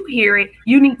 if you hear it,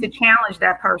 you need to challenge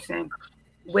that person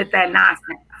with that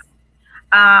nonsense.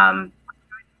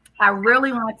 I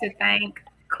really want to thank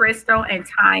Crystal and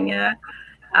Tanya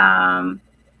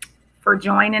for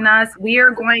joining us. We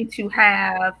are going to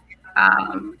have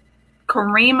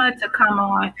Karima to come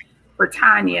on for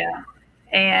Tanya.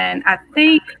 And I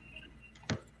think,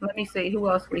 let me see who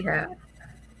else we have.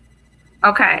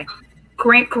 Okay.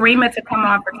 Karima to come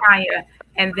on for Tanya.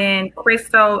 And then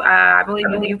Crystal, I believe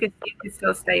you can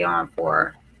still stay on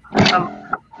for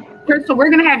Crystal, we're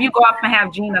going to have you go off and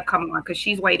have Gina come on because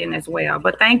she's waiting as well.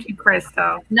 But thank you,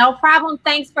 Crystal. No problem.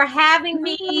 Thanks for having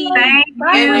me. Thank you.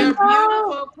 You're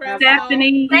beautiful, Crystal.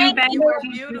 Stephanie, thank you are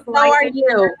beautiful. How are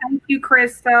you? Thank you,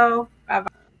 Crystal.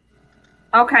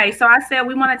 Bye-bye. Okay, so I said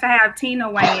we wanted to have Tina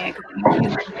weigh in.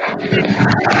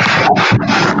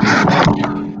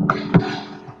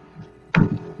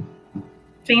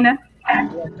 Tina?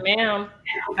 Yes, ma'am.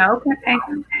 Okay.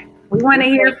 We want to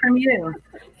hear from you.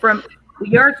 From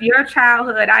your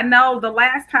childhood. I know the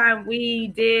last time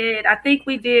I think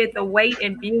we did the weight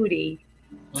and beauty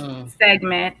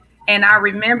segment. And I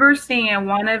remember seeing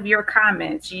one of your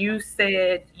comments. You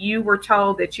said you were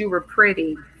told that you were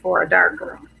pretty for a dark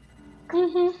girl.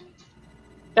 Mm-hmm.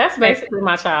 That's basically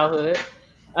my childhood.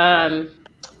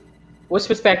 Which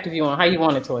perspective you want? How you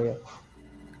want it, Toya?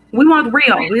 We want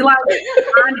real. We like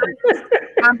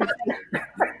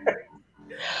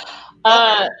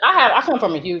I come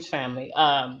from a huge family,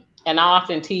 and I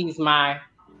often tease my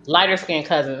lighter skinned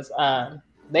cousins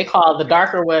they call the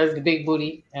darker ones the big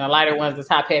booty and the lighter ones the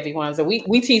top heavy ones. And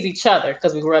we tease each other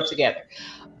because we grew up together.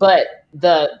 But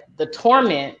the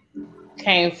torment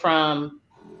came from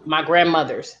my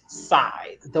grandmother's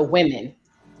side, the women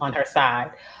on her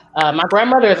side. My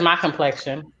grandmother is my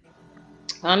complexion.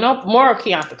 I know more of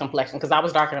Keonta's complexion because I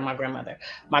was darker than my grandmother.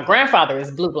 My grandfather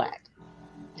is blue-black.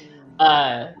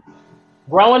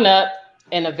 Growing up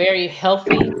in a very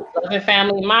healthy, loving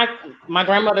family, my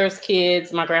grandmother's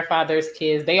kids, my grandfather's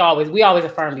kids, we always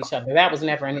affirmed each other. That was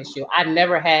never an issue. I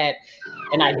never had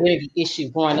an identity issue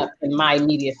growing up in my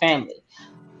immediate family.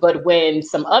 But when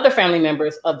some other family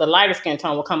members of the lighter skin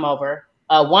tone would come over,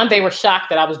 one, they were shocked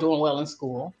that I was doing well in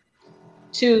school.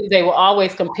 Two, they will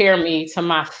always compare me to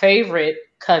my favorite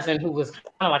cousin, who was kind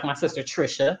of like my sister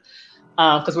Trisha,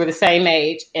 because we're the same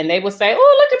age. And they would say,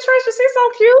 "Oh, look at Trisha, she's so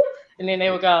cute." And then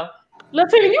they would go, "Look,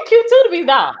 Tina, you cute too to be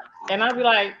dark." And I'd be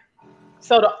like,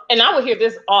 and I would hear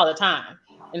this all the time.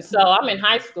 And so I'm in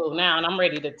high school now, and I'm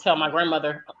ready to tell my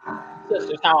grandmother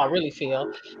sisters how I really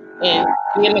feel. And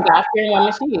being the God-fearing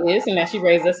woman she is, and that she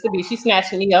raised us to be, she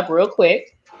snatched me up real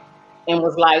quick and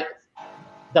was like,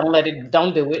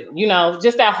 don't do it. You know,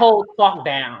 just that whole talk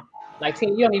down. Like,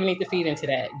 Tina, you don't even need to feed into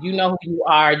that. You know who you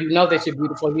are. You know that you're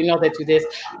beautiful. You know that you're this.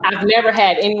 I've never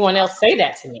had anyone else say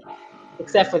that to me,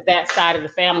 except for that side of the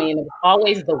family. And it was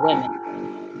always the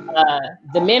women.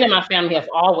 The men in my family have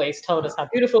always told us how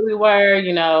beautiful we were.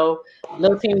 You know,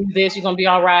 little Tina, this, you're going to be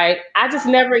all right. I just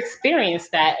never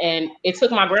experienced that. And it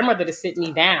took my grandmother to sit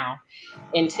me down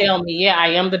and tell me, yeah, I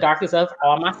am the darkest of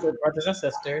all my brothers and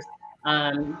sisters.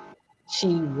 She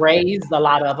raised a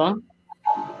lot of them.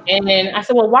 And then I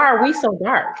said, well, why are we so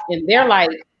dark? And they're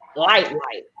like, light.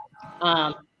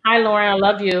 Hi, Lauren, I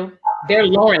love you. They're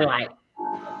Lauren light.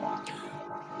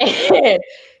 And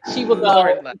she would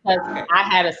go, because I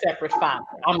had a separate father.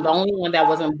 I'm the only one that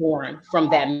wasn't born from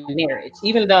that marriage,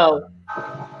 even though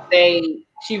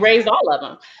she raised all of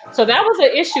them. So that was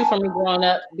an issue for me growing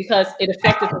up because it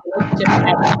affected the relationship I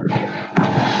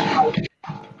had.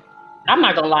 I'm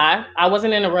not gonna lie, I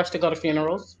wasn't in a rush to go to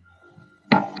funerals.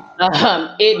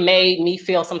 It made me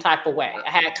feel some type of way.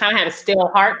 I kind of had a still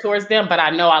heart towards them, but I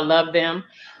know I loved them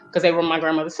because they were my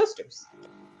grandmother's sisters.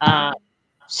 And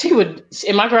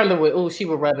my grandmother she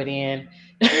would rub it in.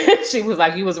 She was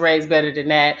like, you was raised better than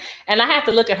that. And I had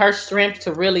to look at her strength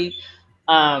to really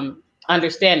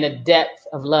understand the depth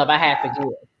of love I had to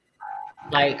give.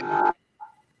 Like,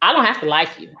 I don't have to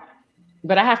like you,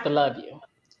 but I have to love you.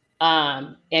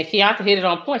 And Keonta hit it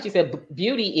on point. She said,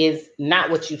 beauty is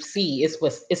not what you see, it's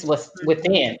what's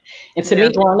within. And to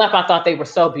me, growing up, I thought they were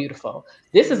so beautiful.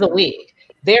 This is a wig.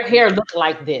 Their hair looked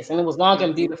like this, and it was long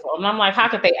and beautiful. And I'm like, how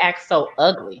could they act so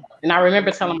ugly? And I remember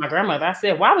telling my grandmother, I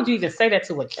said, why would you even say that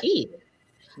to a kid?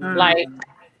 Like,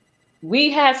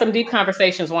 we had some deep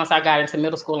conversations once I got into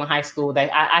middle school and high school that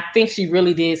I think she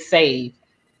really did save,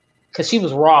 because she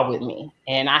was raw with me.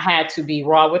 And I had to be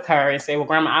raw with her and say, well,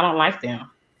 Grandma, I don't like them.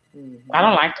 I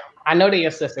don't like them. I know they're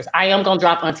your sisters. I am going to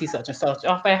drop Auntie such and such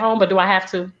off at home, but do I have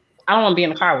to? I don't want to be in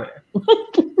the car with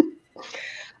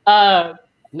her.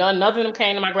 None of them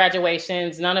came to my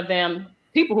graduations. None of them,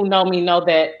 people who know me know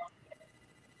that,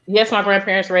 yes, my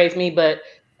grandparents raised me, but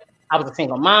I was a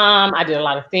single mom. I did a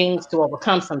lot of things to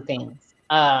overcome some things.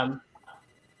 That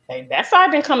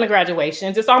side didn't come to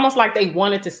graduations. It's almost like they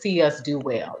wanted to see us do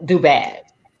bad.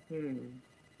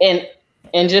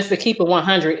 And just to keep it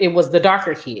 100, it was the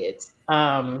darker kids.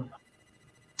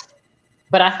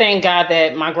 But I thank God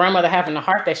that my grandmother, having the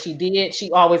heart that she did, she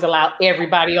always allowed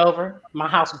everybody over. My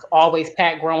house was always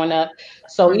packed growing up.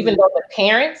 So even though the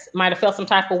parents might have felt some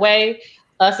type of way,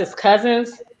 us as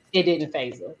cousins, it didn't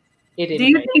faze us. Do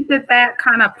you think that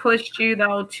kind of pushed you,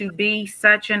 though, to be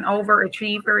such an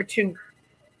overachiever, to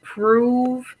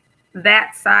prove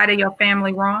that side of your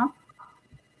family wrong?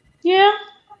 Yeah,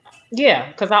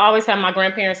 because I always had my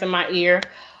grandparents in my ear.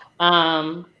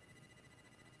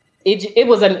 It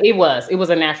was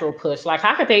a natural push. Like,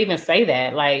 how could they even say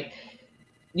that? Like,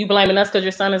 you blaming us because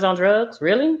your son is on drugs?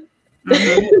 Really?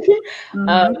 They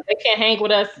can't hang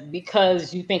with us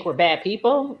because you think we're bad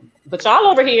people. But y'all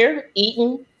over here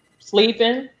eating,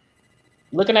 sleeping,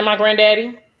 looking at my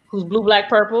granddaddy, who's blue, black,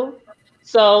 purple.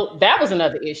 So that was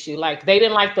another issue. Like, they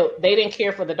didn't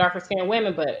care for the darker skinned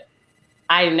women, but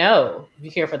I know you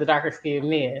care for the darker skinned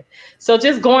men. So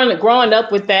just growing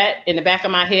up with that in the back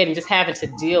of my head and just having to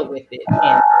deal with it.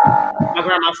 And my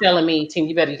grandma telling me, Tim,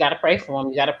 you got to pray for him.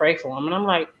 You got to pray for him. And I'm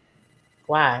like,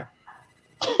 why?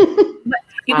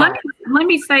 Let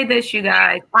me say this, you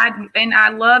guys. I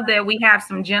love that we have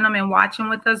some gentlemen watching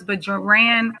with us, but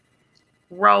Joanne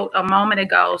wrote a moment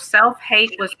ago,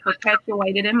 self-hate was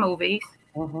perpetuated in movies.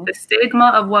 The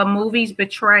stigma of what movies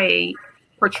portrayed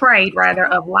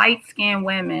of light-skinned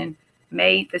women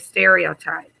made the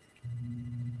stereotype.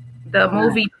 The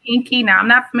movie Pinky, now I'm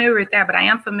not familiar with that, but I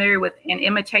am familiar with An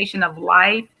Imitation of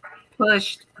Life,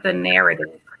 pushed the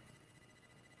narrative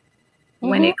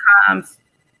when it comes,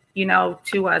 you know,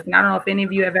 to us. And I don't know if any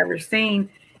of you have ever seen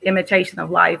Imitation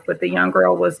of Life, but the young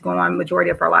girl was going majority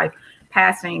of her life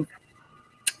passing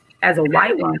as a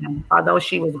white woman, although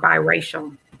she was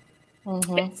biracial.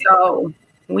 So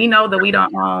we know that we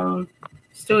don't own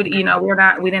studio, you know,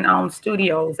 we didn't own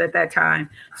studios at that time.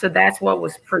 So that's what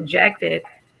was projected.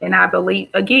 And I believe,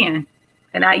 again,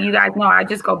 and you guys know, I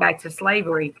just go back to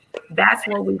slavery. That's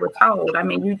what we were told. I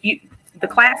mean, the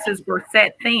classes were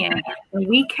set thin, and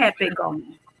we kept it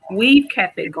going. We've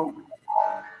kept it going.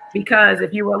 Because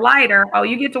if you were lighter, oh,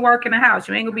 you get to work in the house.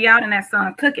 You ain't gonna be out in that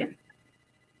sun cooking.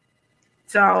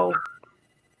 So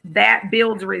that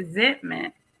builds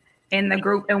resentment in the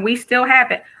group, and we still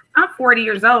have it. I'm 40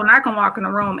 years old, and I can walk in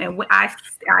a room, and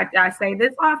I say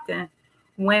this often.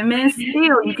 Women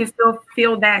still, you can still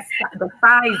feel that the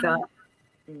size up.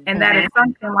 And that is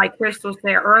something like Crystal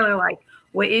said earlier, like,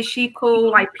 well, is she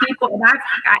cool? Like people, and I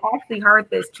actually heard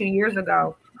this 2 years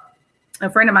ago. A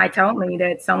friend of mine told me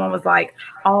that someone was like,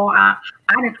 oh, I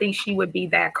didn't think she would be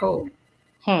that cool.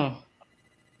 And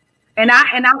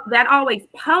that always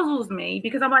puzzles me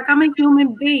because I'm like, I'm a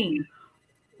human being.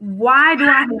 Why do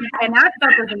I? And I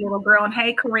felt as a little girl, and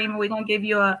hey, Karima, we're going to give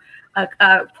you a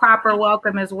proper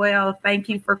welcome as well. Thank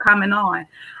you for coming on.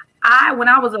 When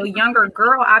I was a younger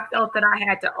girl, I felt that I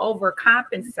had to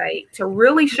overcompensate to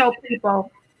really show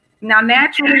people. Now,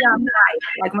 naturally, I'm nice.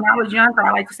 Like when I was younger,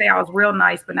 I like to say I was real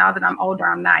nice, but now that I'm older,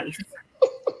 I'm nice.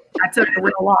 I took the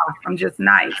real off. I'm just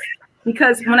nice.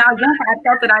 Because when I was younger, I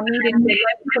felt that I needed to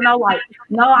let people know, like,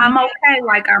 no, I'm okay.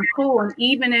 Like, I'm cool. And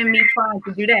even in me trying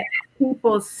to do that,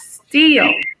 people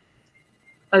still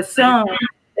assume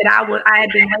that I had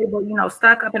been labeled, you know,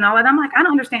 stuck up and all that. I'm like, I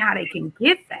don't understand how they can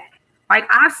get that. Like,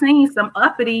 I've seen some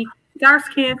uppity,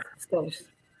 dark-skinned sisters.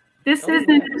 This isn't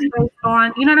based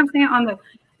on, you know what I'm saying, on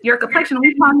your complexion.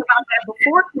 We talked about that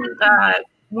before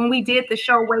when we did the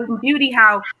show Weight and Beauty,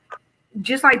 how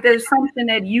just like there's something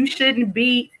that you shouldn't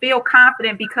feel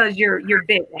confident because you're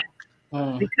big,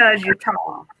 because you're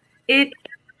tall. It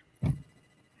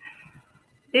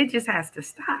just has to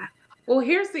stop. Well,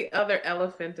 here's the other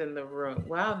elephant in the room.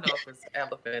 Well, I don't know if it's an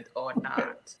elephant or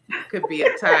not. Could be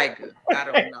a tiger. I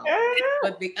don't know.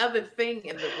 But the other thing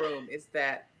in the room is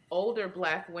that older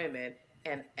Black women,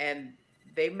 and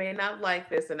they may not like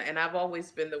this, and I've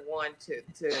always been the one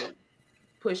to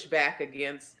push back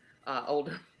against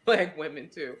older Black women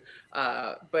too.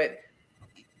 But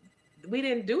we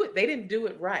didn't do it. They didn't do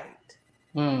it right.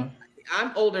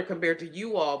 I'm older compared to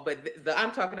you all, but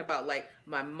I'm talking about like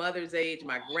my mother's age,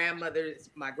 my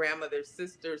grandmother's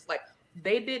sisters, like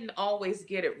they didn't always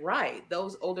get it right,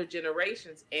 those older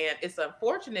generations. And it's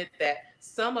unfortunate that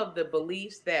some of the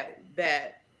beliefs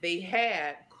that they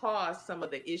had caused some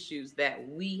of the issues that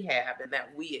we have and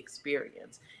that we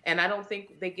experience. And I don't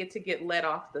think they get let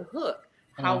off the hook.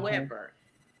 However,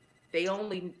 they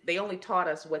only taught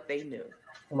us what they knew.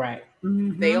 Right.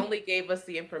 They only gave us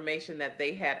the information that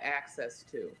they had access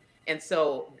to. And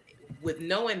so with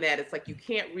knowing that, it's like you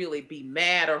can't really be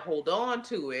mad or hold on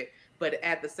to it. But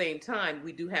at the same time,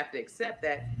 we do have to accept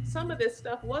that some of this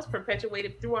stuff was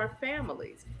perpetuated through our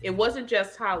families. It wasn't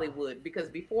just Hollywood, because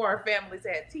before our families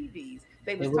had TVs,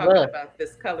 they was talking about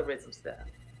this colorism stuff.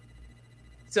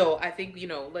 So I think, you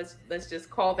know, let's just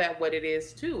call that what it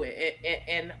is too,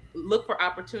 and look for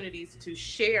opportunities to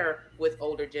share with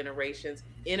older generations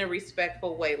in a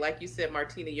respectful way. Like you said,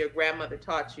 Martina, your grandmother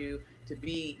taught you to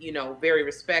be, you know, very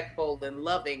respectful and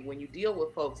loving when you deal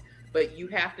with folks, but you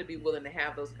have to be willing to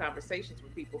have those conversations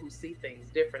with people who see things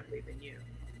differently than you.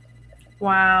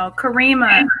 Wow.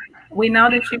 Karima, we know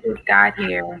that you just got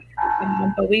here,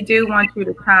 but we do want you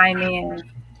to chime in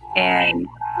and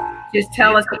just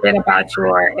tell us a bit about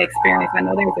your experience. I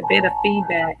know there's a bit of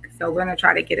feedback, so we're going to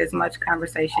try to get as much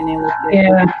conversation in with you.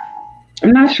 Yeah,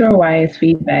 I'm not sure why it's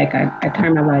feedback. I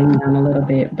turned my volume down a little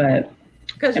bit, but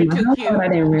because you're too cute. I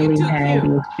didn't really have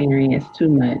the experience too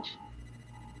much.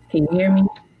 Can you hear me?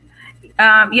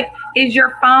 Yeah. Is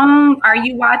your phone, are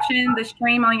you watching the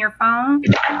stream on your phone?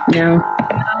 No.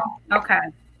 No? Okay.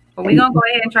 Well, we're going to go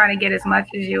ahead and try to get as much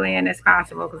as you in as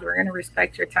possible because we're going to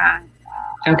respect your time.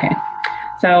 Okay.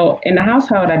 So in the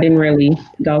household, I didn't really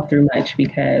go through much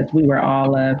because we were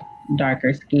all of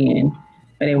darker skin.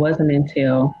 But it wasn't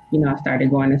until, you know, I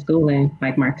started going to school and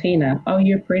like Martina, oh,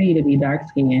 you're pretty to be dark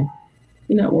skinned.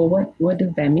 You know, well, what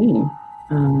does that mean?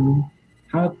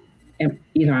 How,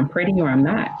 you know, I'm pretty or I'm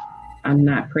not. I'm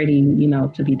not pretty, you know,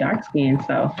 to be dark skinned.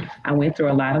 So I went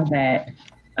through a lot of that.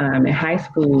 In high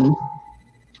school,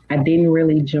 I didn't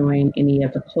really join any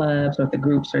of the clubs or the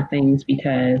groups or things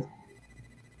because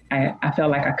I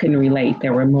felt like I couldn't relate.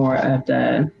 There were more of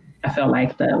I felt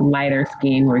like the lighter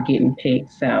skin were getting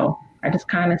picked. So I just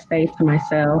kind of stayed to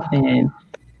myself, and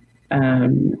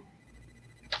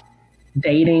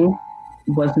dating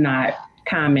was not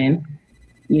common.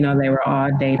 You know, they were all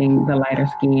dating the lighter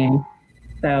skin.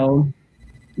 So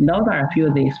those are a few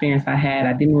of the experience I had.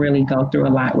 I didn't really go through a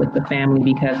lot with the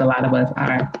family because a lot of us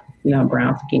are, you know,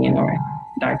 brown skin or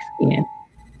dark skin.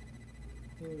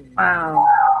 Wow.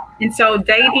 And so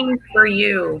dating for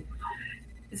you,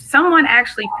 someone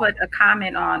actually put a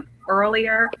comment on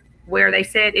earlier where they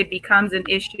said it becomes an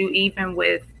issue even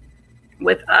with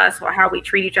us or how we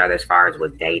treat each other as far as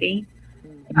with dating.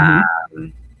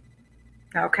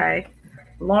 Okay.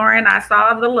 Lauren, I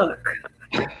saw the look.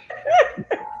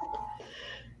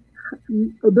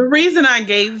 The reason I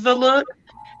gave the look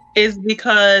is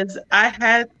because I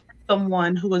had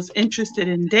someone who was interested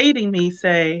in dating me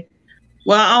say,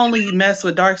 well, I only mess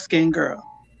with dark-skinned girls.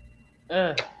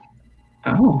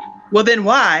 Oh. Well, then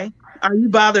why are you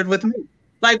bothered with me?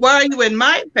 Like, why are you in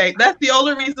my face? That's the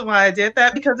only reason why I did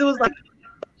that, because it was like,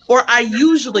 or I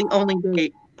usually only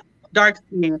date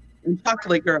dark-skinned and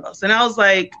chocolate girls. And I was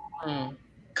like,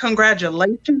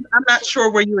 congratulations. I'm not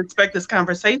sure where you expect this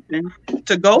conversation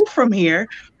to go from here,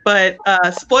 but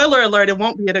spoiler alert, it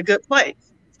won't be at a good place.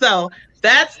 So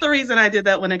that's the reason I did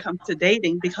that when it comes to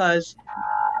dating, because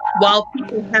while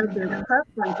people have their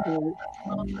preferences,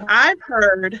 I've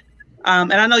heard,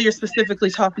 and I know you're specifically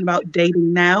talking about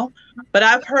dating now, but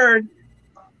I've heard,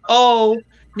 oh,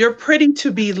 you're pretty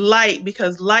to be light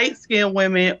because light-skinned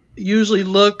women usually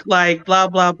look like blah,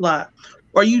 blah, blah.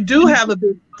 Or you do have a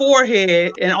big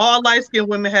forehead, and all light-skinned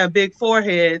women have big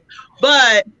foreheads,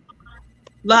 but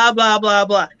blah, blah, blah,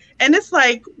 blah. And it's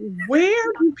like,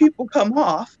 where do people come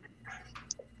off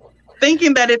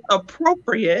thinking that it's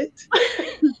appropriate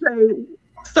to say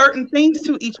certain things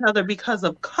to each other because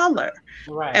of color?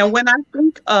 Right. And when I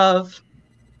think of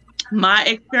my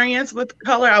experience with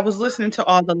color, I was listening to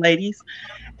all the ladies,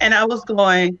 and I was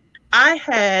going, I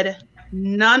had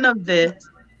none of this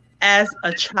as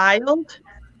a child.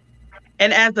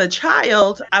 And as a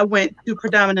child, I went to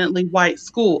predominantly white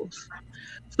schools.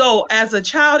 So as a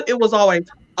child, it was always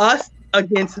us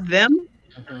against them.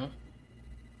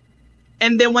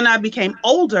 And then when I became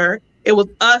older, it was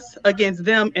us against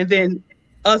them and then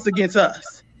us against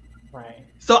us. Right.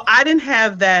 So I didn't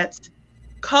have that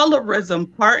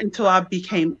colorism part until I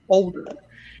became older.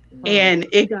 And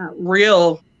it got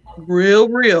real, real,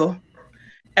 real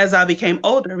as I became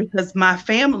older, because my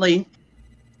family,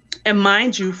 and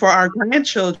mind you, for our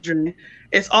grandchildren,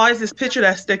 it's always this picture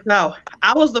that sticks out.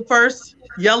 I was the first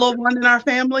yellow one in our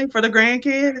family for the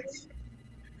grandkids.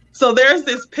 So there's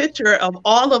this picture of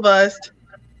all of us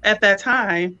at that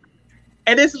time.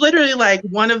 And it's literally like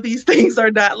one of these things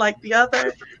are not like the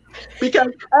other,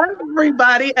 because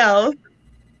everybody else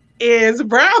is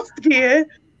brown skin.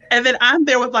 And then I'm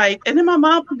there with like, and then my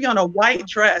mom put me on a white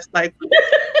dress. Like,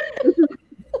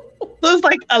 so it's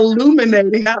like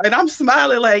illuminating out, and I'm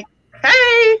smiling like,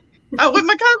 hey, I'm with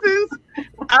my cousins.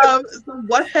 So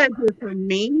what that did for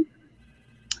me,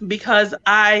 because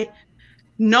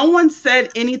no one said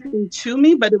anything to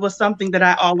me, but it was something that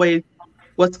I always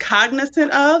was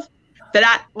cognizant of, that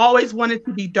I always wanted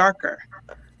to be darker.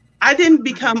 I didn't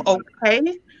become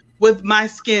okay with my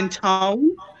skin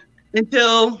tone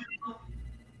until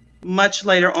much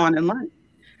later on in life,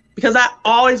 because I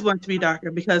always wanted to be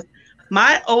darker, because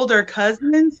my older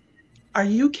cousins, are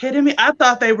you kidding me? I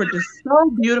thought they were just so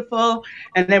beautiful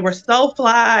and they were so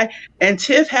fly. And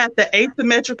Tiff had the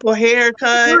asymmetrical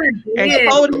haircut, and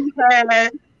Cody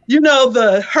had, you know,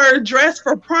 her dress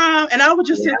for prom. And I would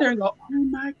just sit there and go, oh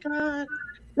my God,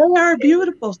 they are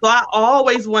beautiful. So I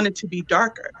always wanted to be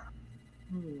darker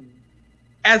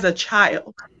as a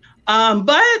child.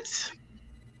 But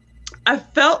I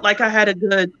felt like I had a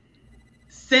good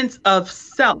sense of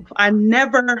self. I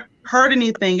never heard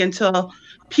anything until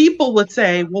people would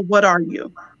say, well, what are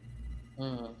you?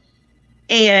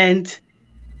 And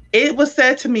it was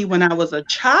said to me when I was a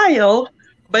child,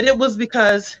 but it was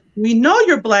because we know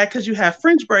you're Black because you have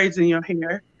French braids in your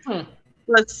hair.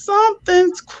 But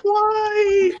something's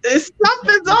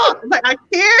off. Like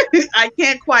I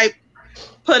can't quite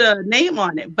put a name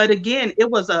on it. But again, it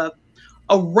was a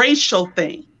racial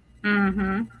thing.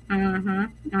 And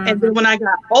then when I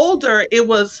got older, it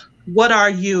was, what are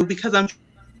you? Because I'm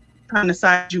trying to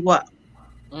size you up.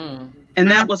 And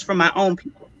that was for my own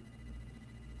people.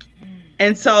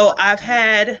 And so I've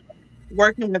had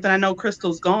working with, and I know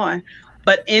Crystal's gone,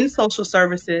 but in social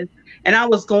services, and I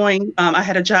was going, I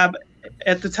had a job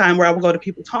at the time where I would go to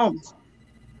people's homes,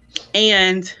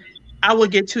 and I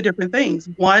would get two different things.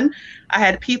 One, I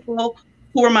had people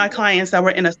who were my clients that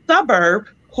were in a suburb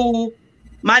who,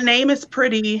 my name is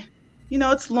pretty, you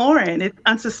know, it's Lauren, it's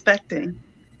unsuspecting.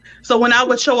 So when I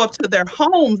would show up to their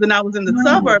homes and I was in the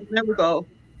suburbs, they would go,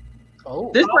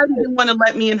 this lady didn't want to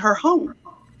let me in her home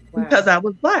because I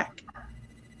was Black.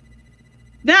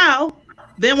 Now,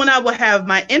 then when I would have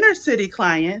my inner city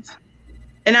clients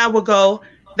and I would go,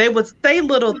 they would say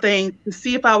little things to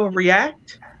see if I would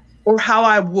react or how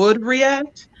I would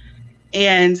react.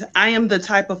 And I am the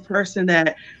type of person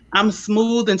that I'm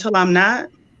smooth until I'm not.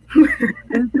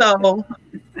 And so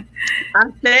I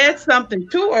said something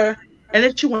to her, and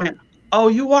then she went, oh,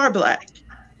 you are Black.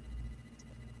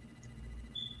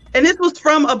 And this was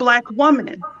from a Black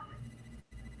woman.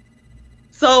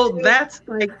 So that's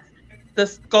like the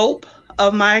scope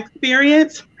of my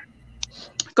experience.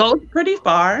 Goes pretty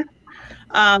far.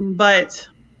 But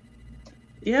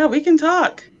yeah, we can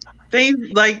talk.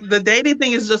 Things like the dating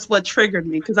thing is just what triggered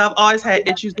me because I've always had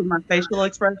issues with my facial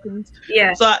expressions.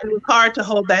 Yeah. So it was hard to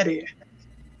hold that in.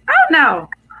 Oh no.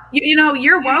 You know,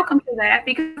 you're welcome to that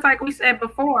because like we said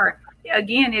before,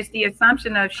 again, it's the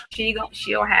assumption of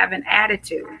she'll have an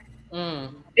attitude.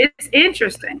 It's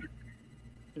interesting.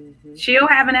 She'll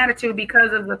have an attitude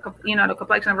because of the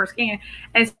complexion of her skin,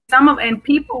 and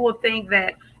people will think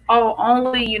that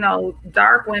only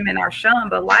dark women are shunned,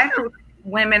 but light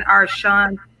women are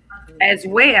shunned as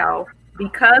well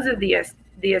because of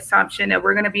the assumption that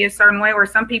we're going to be a certain way. Or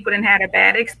some people didn't had a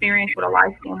bad experience with a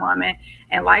light-skinned woman,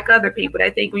 and like other people,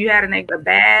 they think when you had a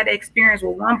bad experience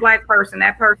with one Black person,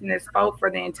 that person is spoke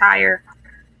for the entire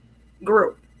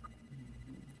group.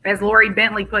 As Lori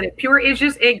Bentley put it, it's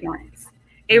just ignorance.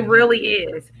 It really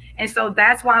is. And so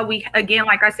that's why we, again,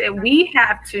 like I said, we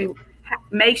have to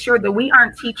make sure that we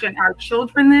aren't teaching our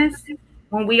children this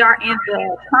when we are in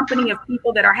the company of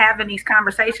people that are having these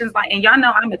conversations. And y'all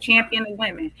know I'm a champion of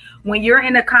women. When you're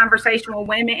in a conversation with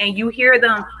women and you hear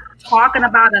them talking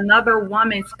about another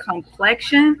woman's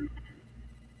complexion,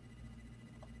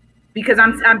 because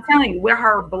I'm telling you, we're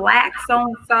her Black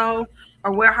so-and-so,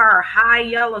 or we're her high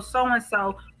yellow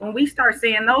so-and-so, when we start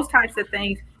saying those types of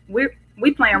things, we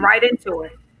playing right into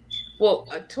it. Well,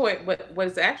 Toy, what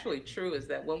is actually true is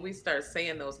that when we start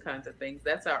saying those kinds of things,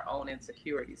 that's our own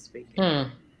insecurity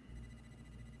speaking.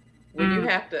 When you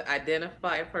have to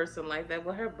identify a person like that,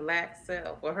 well, her Black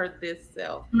self, or her this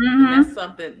self, and that's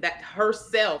something that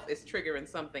herself is triggering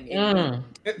something in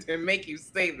you to make you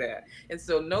say that. And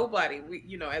so nobody,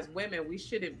 as women, we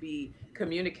shouldn't be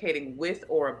communicating with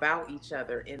or about each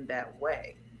other in that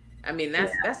way. I mean,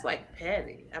 that's like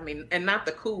petty. I mean, and not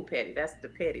the cool petty. That's the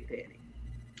petty.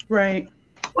 Right.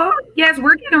 Well, yes,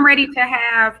 we're getting ready to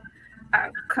have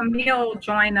Camille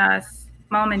join us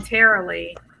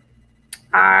momentarily.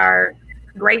 Our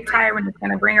great tyrant is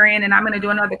going to bring her in, and I'm going to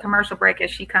do another commercial break as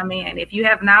she come in. If you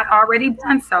have not already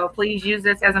done so, please use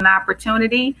this as an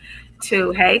opportunity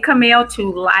to, hey, Camille,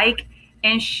 to like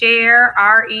and share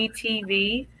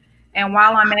RETV. And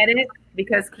while I'm at it,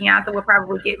 because Keonta will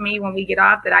probably get me when we get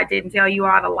off that I didn't tell you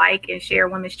all to like and share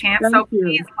Women's Champ. So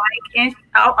please like and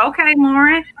okay,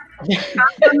 Lauren.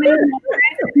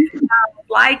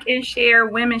 Like and share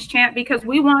Women's Champ because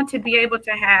we want to be able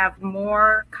to have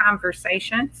more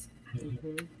conversations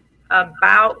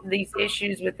about these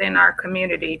issues within our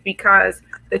community. Because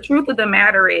the truth of the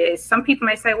matter is, some people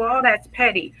may say, well, that's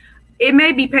petty. It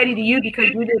may be petty to you because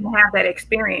you didn't have that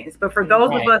experience. But for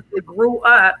those of us that grew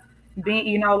up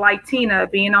being, like Tina,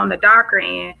 being on the darker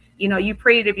end, you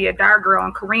pretty to be a dark girl,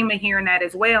 and Karima hearing that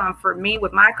as well. And for me,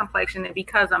 with my complexion and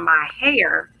because of my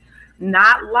hair,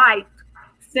 not liked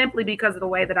simply because of the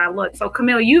way that I look. So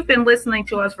Camille, you've been listening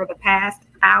to us for the past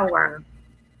hour.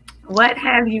 What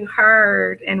have you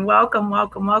heard? And welcome.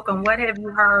 What have you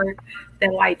heard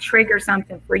that trigger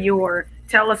something for you, or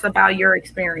tell us about your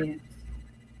experience?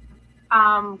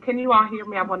 Can you all hear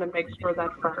me? I want to make sure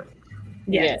that's first.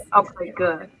 Yes. Okay,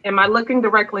 good. Am I looking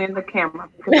directly in the camera?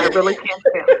 Because I really can't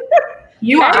tell.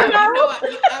 You are. I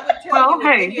would tell you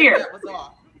hey, here. That was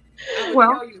off. I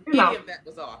would tell you if that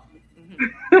was off.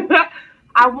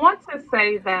 I want to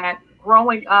say that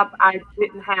growing up, I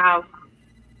didn't have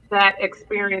that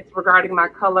experience regarding my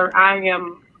color. I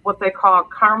am what they call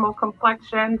caramel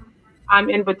complexion. I'm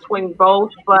in between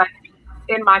both, but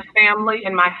in my family,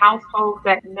 in my household,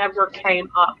 that never came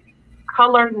up.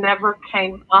 Color never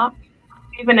came up.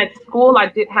 Even at school, I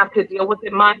didn't have to deal with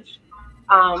it much.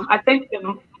 I think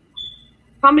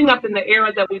coming up in the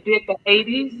era that we did, the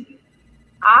 80s,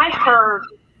 I heard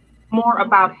more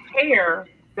about hair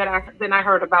than I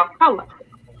heard about color.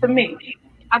 To me,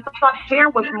 I thought hair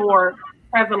was more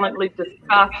prevalently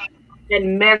discussed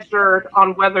and measured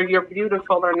on whether you're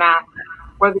beautiful or not,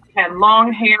 whether you had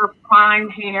long hair, fine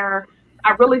hair.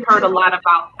 I really heard a lot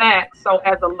about that. So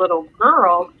as a little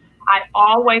girl, I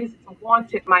always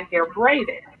wanted my hair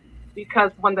braided,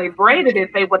 because when they braided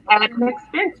it, they would add an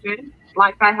extension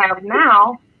like I have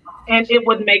now, and it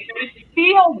would make me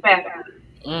feel better.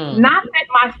 Not that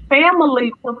my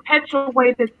family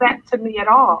perpetuated that to me at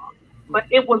all, but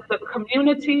it was the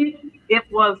community. It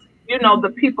was,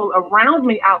 the people around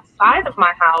me outside of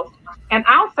my house. And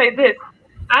I'll say this,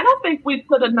 I don't think we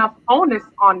put enough onus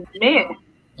on men.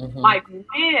 Like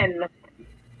men,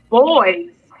 boys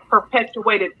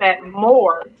perpetuated that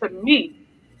more to me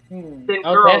than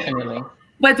girls. Definitely.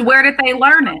 But where did they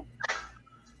learn it?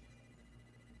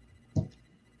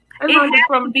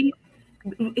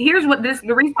 Here's what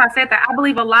the reason I said that, I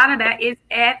believe a lot of that is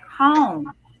at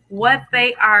home, what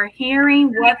they are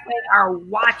hearing, what they are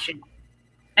watching.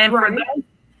 And for those,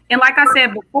 and like I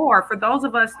said before, for those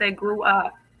of us that grew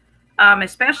up,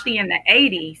 especially in the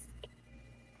 80s,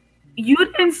 you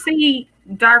didn't see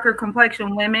darker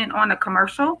complexion women on a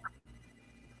commercial.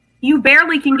 You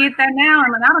barely can get that now. I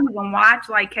mean, I don't even watch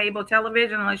like cable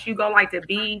television unless you go like to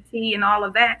BET and all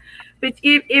of that. But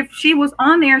if she was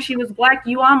on there, she was black,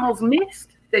 you almost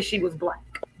missed that she was black.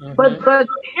 But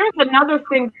here's another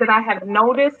thing that I have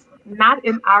noticed, not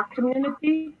in our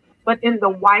community, but in the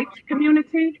white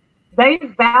community. They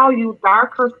value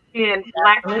darker skinned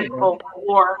black people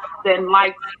more than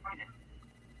light skinned.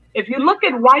 If you look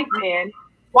at white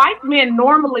men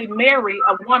normally marry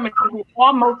a woman who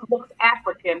almost looks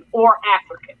African or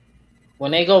African.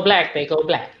 When they go black, they go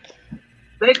black.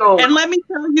 They go. And let me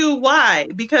tell you why.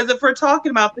 Because if we're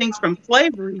talking about things from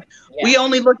slavery, we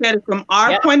only look at it from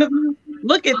our point of view.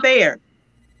 Look at theirs.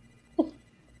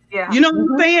 Yeah. You know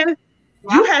what I'm saying?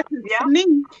 You had to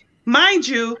sneak. Mind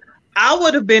you, I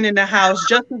would have been in the house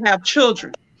just to have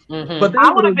children. But I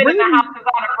would have been in the house because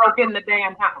I would have broke in the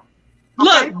damn house.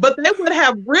 Look, but they would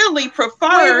have really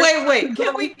preferred. Wait.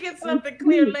 Can we get something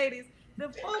clear, ladies? The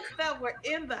folks that were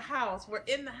in the house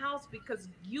because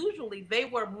usually they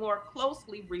were more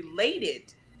closely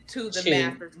related to the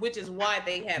masters, which is why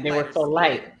they were so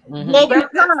light. Well, and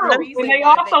they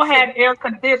also had air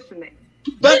conditioning.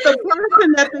 But the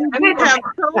person that they would have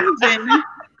chosen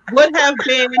would have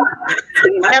been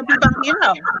everybody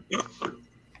else.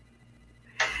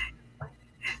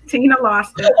 Tina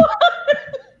lost it.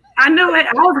 I knew it.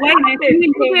 I was waiting.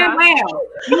 You did well.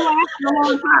 You lasted a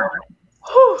long time.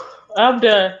 I'm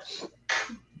done.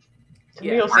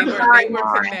 Yeah, they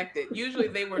were connected. Usually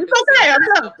they were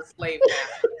descendants of the slave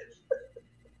masters.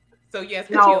 So yes,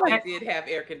 they did have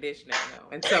air conditioning though,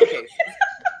 in some cases.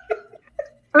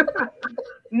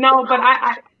 No, but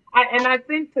I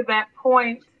think to that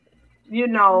point, we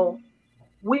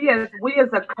as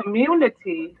a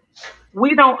community,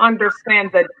 we don't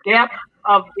understand the depth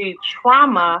of the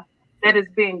trauma that is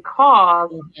being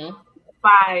caused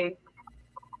by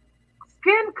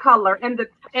skin color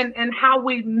and how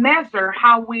we measure,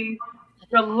 how we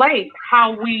relate,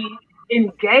 how we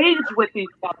engage with each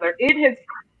other. It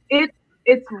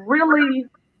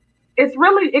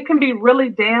can be really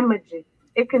damaging.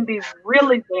 It can be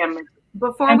really damaging.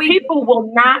 People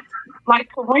will not, like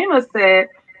Karima said,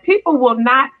 people will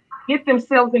not get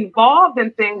themselves involved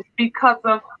in things because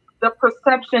of the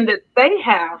perception that they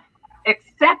have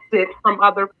accepted from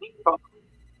other people.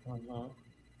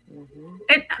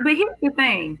 But here's the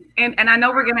thing, and I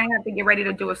know we're going to have to get ready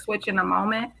to do a switch in a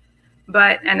moment,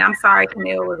 and I'm sorry,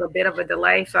 Camille, it was a bit of a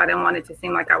delay, so I didn't want it to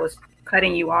seem like I was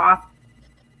cutting you off.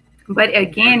 But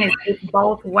again, it's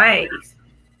both ways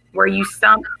where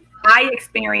I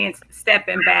experienced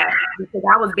stepping back because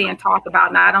I was being talked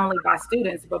about not only by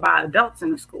students, but by adults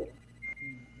in the school.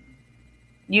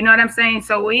 You know what I'm saying?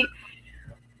 So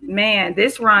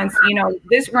this runs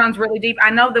really deep. I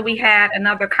know that we had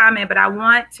another comment, but I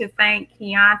want to thank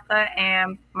Keonta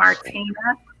and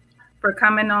Martina for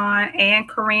coming on, and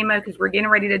Karima, because we're getting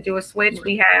ready to do a switch.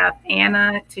 We have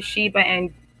Anna, Toshiba,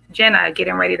 and Jenna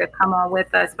getting ready to come on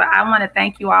with us. But I want to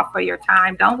thank you all for your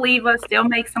time. Don't leave us. Still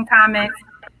make some comments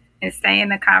and stay in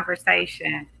the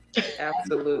conversation.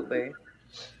 Absolutely.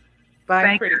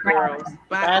 Bye, pretty girls.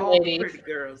 Bye, ladies. Pretty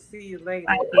girls. See you later.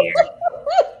 Bye, dear.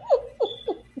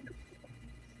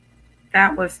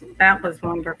 That was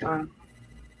wonderful.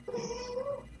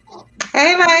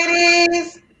 Hey,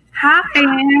 ladies. Hi,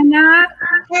 Anna.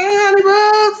 Hey, honey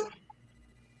bugs.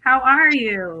 How are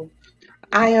you?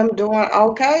 I am doing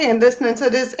okay and listening to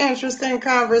this interesting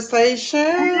conversation.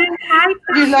 Hi,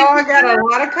 I got a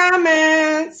lot of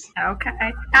comments.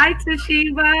 Okay. Hi,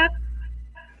 Toshiba.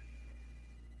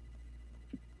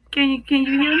 Can you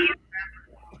hear me?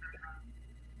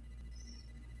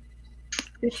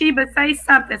 Sheba, say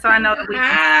something so I know that we can.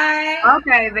 Hi.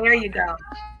 Okay, there you go.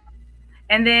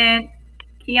 And then,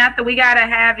 Keonta, we got to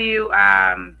have you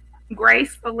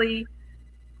gracefully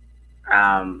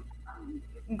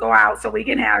go out so we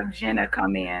can have Jenna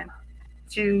come in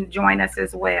to join us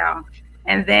as well.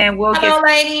 And then we'll Hello,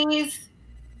 ladies.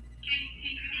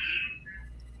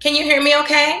 Can you hear me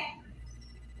okay?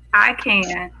 I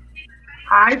can.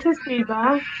 Hi,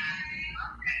 Sheba.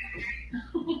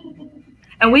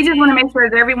 And we just want to make sure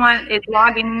that everyone is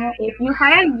logging in. If you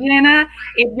have Jenna,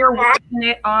 if you're watching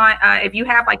it on, if you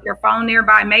have like your phone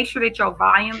nearby, make sure that your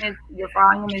volume is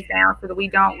down so that we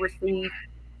don't receive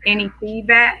any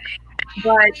feedback.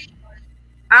 But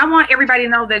I want everybody to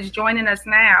know that's joining us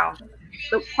now.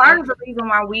 So part of the reason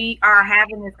why we are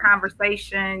having this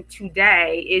conversation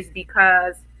today is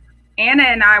because Anna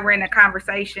and I were in a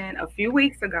conversation a few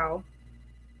weeks ago,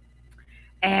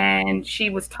 and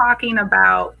she was talking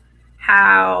about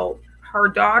how her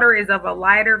daughter is of a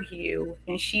lighter hue,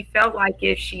 and she felt like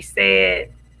if she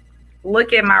said,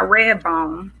 "Look at my red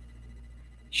bone,"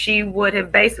 she would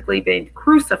have basically been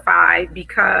crucified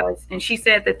because, and she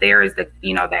said that there is that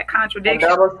contradiction.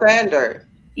 A double standard.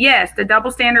 Yes, the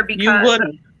double standard, because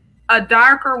a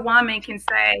darker woman can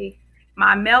say,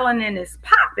 "My melanin is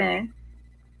popping,"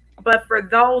 but for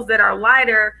those that are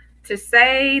lighter to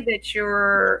say that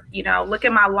you're, look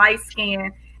at my light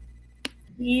skin,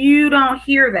 you don't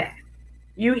hear that.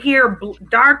 You hear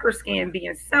darker skin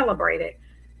being celebrated,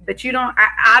 but you don't.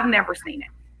 I've never seen it.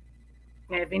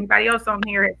 And if anybody else on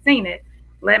here has seen it,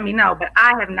 let me know. But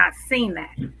I have not seen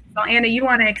that. So Anna, you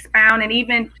want to expound and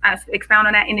even expound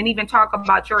on that, and then even talk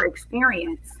about your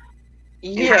experience?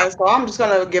 Yeah. So I'm just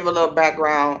gonna give a little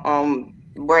background on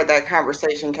where that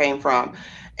conversation came from,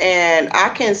 and I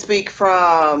can speak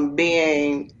from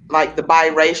being like the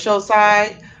biracial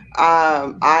side.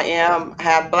 I am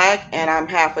half Black and I'm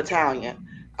half Italian.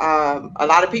 A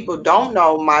lot of people don't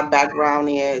know my background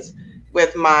is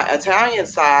with my Italian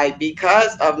side.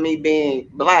 Because of me being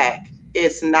Black,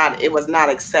 it was not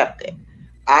accepted.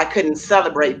 I couldn't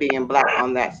celebrate being Black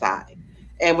on that side.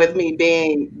 And with me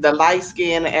being the light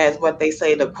skin, as what they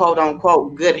say, the quote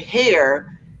unquote good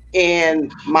hair in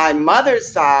my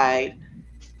mother's side,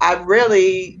 I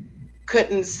really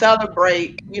couldn't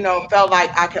celebrate, felt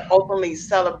like I could openly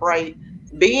celebrate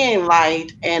being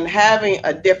light and having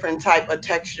a different type of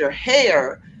texture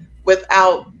hair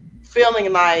without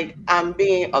feeling like I'm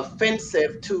being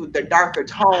offensive to the darker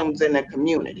tones in the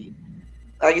community.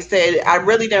 Like you said, I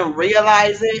really didn't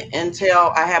realize it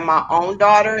until I had my own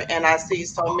daughter, and I see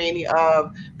so many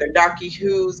of the darky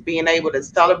hues being able to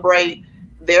celebrate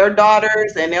their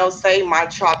daughters, and they'll say my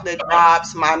chocolate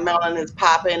drops, my melanin is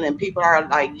popping, and people are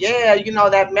like, yeah,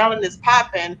 that melanin is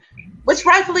popping, which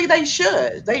rightfully they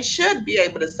should. They should be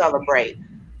able to celebrate.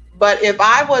 But if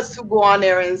I was to go on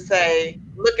there and say,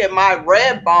 look at my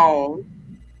red bone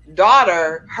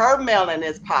daughter, her melanin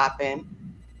is popping,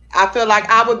 I feel like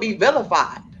I would be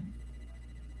vilified.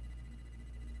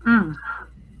 Can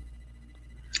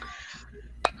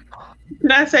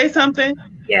I say something?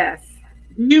 Yes.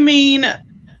 You mean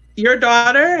your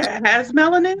daughter has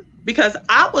melanin? Because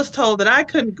I was told that I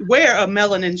couldn't wear a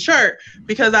melanin shirt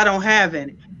because I don't have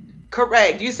any.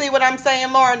 Correct. You see what I'm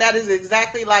saying, Lauren? That is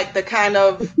exactly like the kind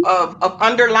of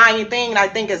underlying thing I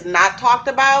think is not talked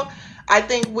about. I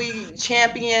think we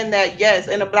champion that, yes,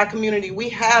 in the Black community, we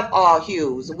have all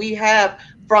hues. We have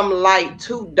from light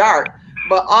to dark.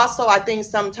 But also, I think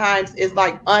sometimes it's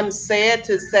like unsaid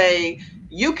to say,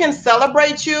 you can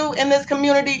celebrate you in this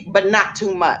community, but not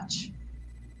too much.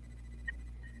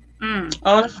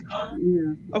 Oh,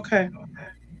 yeah. Okay.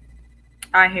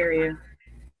 I hear you.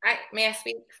 May I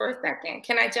speak for a second?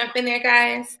 Can I jump in there,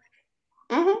 guys?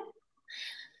 Mm-hmm.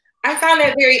 I found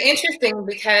that very interesting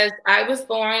because I was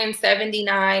born in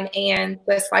 79, and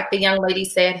just like the young lady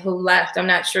said who left, I'm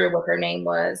not sure what her name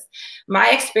was. My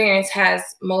experience has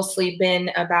mostly been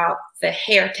about the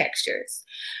hair textures.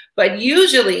 But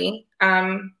usually,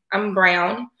 I'm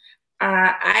brown.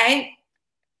 I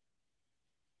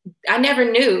never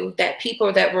knew that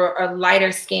people that were a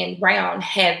lighter skinned brown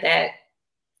had that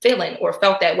feeling or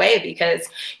felt that way, because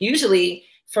usually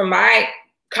from my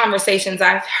conversations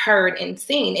I've heard and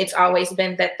seen, it's always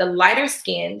been that the lighter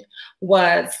skinned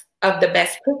was of the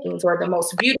best pickings or the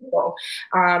most beautiful.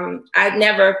 I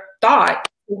never thought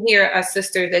to hear a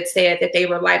sister that said that they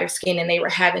were lighter skinned and they were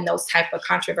having those type of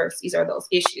controversies or those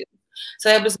issues. So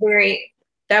that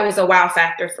was a wow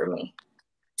factor for me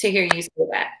to hear you say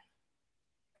that.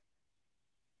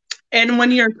 And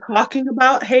when you're talking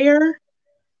about hair,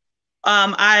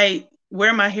 I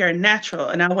wear my hair natural,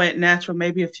 and I went natural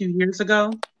maybe a few years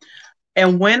ago.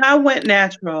 And when I went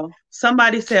natural,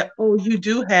 somebody said, "Oh, you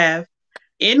do have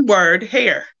N-word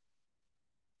hair."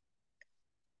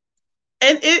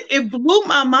 And it blew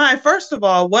my mind. First of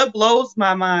all, what blows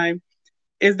my mind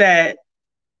is that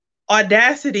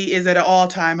audacity is at an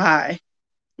all-time high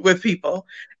with people,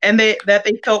 and that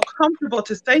they felt comfortable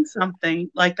to say something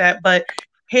like that. But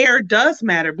hair does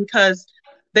matter, because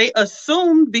they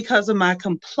assumed because of my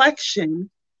complexion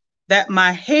that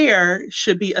my hair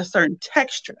should be a certain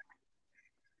texture.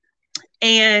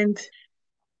 And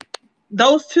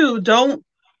those two don't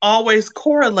always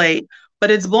correlate,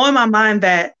 but it's blowing my mind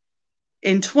that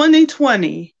in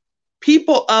 2020,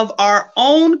 people of our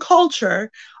own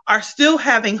culture are still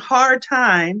having a hard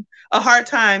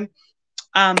time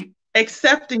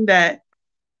accepting that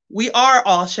we are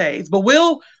all shades. But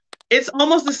it's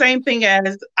almost the same thing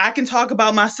as, I can talk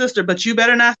about my sister, but you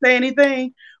better not say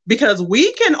anything, because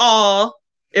we can all,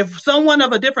 if someone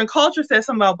of a different culture says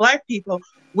something about Black people,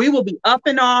 we will be up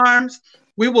in arms,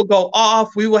 we will go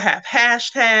off, we will have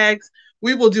hashtags,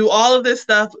 we will do all of this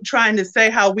stuff trying to say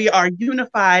how we are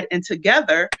unified and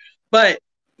together. But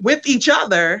with each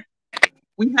other,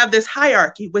 we have this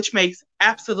hierarchy, which makes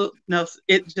absolute no,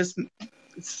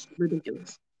 it's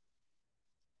ridiculous.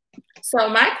 So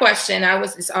my question, I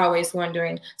was just always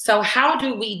wondering, so how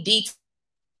do we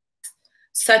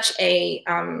such a,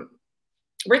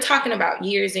 we're talking about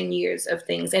years and years of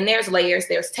things, and there's layers,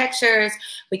 there's textures.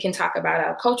 We can talk about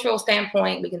a cultural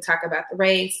standpoint. We can talk about the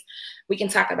race. We can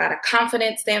talk about a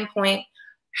confidence standpoint.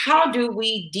 How do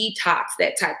we detox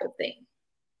that type of thing?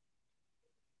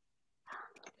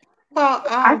 Well,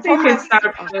 I think it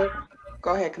starts with,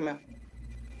 go ahead, Camille.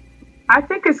 I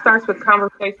think it starts with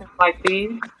conversations like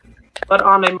these, but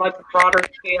on a much broader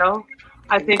scale.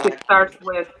 I think it starts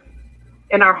with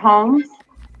in our homes.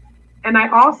 And I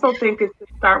also think it should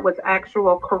start with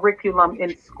actual curriculum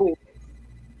in schools,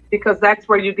 because that's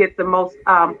where you get the most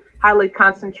highly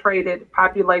concentrated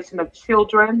population of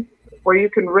children, where you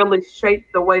can really shape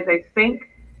the way they think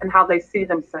and how they see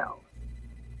themselves.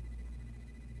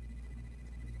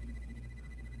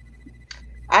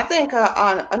 I think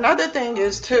another thing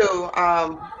is too,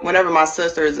 whenever my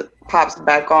sister pops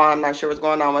back on, I'm not sure what's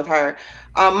going on with her.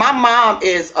 My mom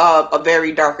is a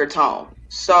very darker tone.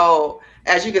 So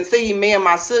as you can see, me and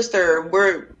my sister,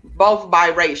 we're both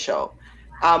biracial.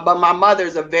 But my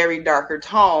mother's a very darker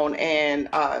tone. And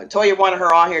Toya wanted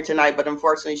her on here tonight, but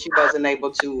unfortunately she wasn't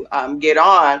able to get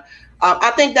on.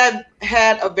 I think that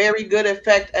had a very good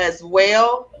effect as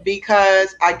well,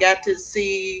 because I got to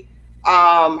see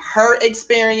her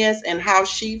experience and how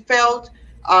she felt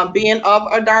being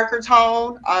of a darker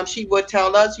tone. She would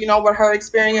tell us, what her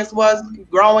experience was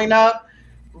growing up,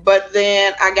 but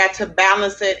then I got to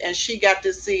balance it, and she got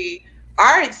to see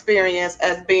our experience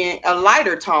as being a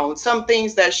lighter tone. Some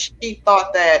things that she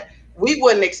thought that we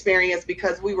wouldn't experience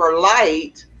because we were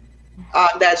light,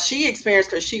 that she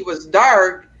experienced because she was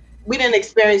dark. We didn't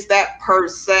experience that per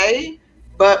se,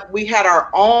 but we had our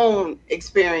own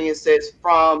experiences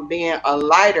from being a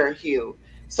lighter hue.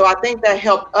 So I think that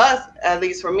helped us, at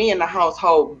least for me in the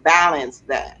household, balance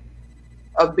that,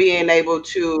 of being able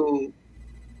to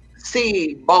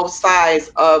see both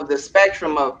sides of the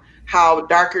spectrum of how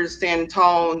darker skin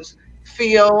tones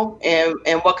feel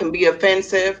and what can be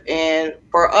offensive. And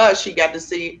for us, she got to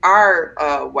see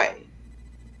our way.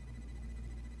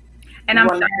 And I'm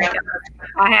sorry,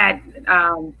 I had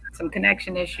some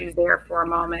connection issues there for a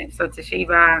moment. So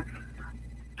Toshiba,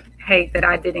 hate that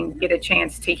I didn't get a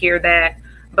chance to hear that.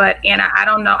 But Anna, I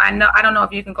don't know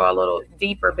if you can go a little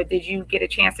deeper, but did you get a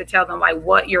chance to tell them like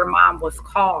what your mom was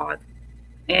called?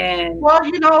 And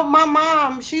well, my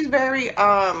mom, she's very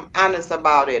honest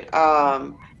about it.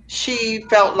 She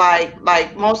felt like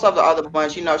most of the other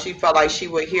ones, she felt like she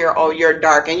would hear, "Oh, you're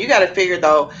dark." And you got to figure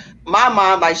though, my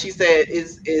mom, like she said,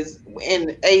 is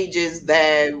in ages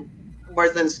that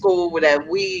was in school that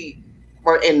we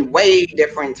were in way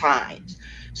different times.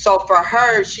 So for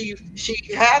her, she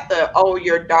had the, "Oh,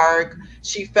 you're dark."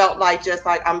 She felt like, just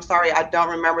like, I'm sorry, I don't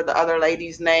remember the other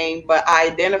lady's name, but I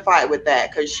identified with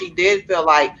that because she did feel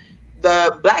like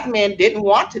the Black men didn't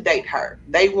want to date her.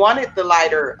 They wanted the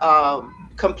lighter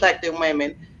complected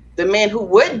women. The men who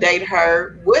would date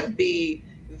her would be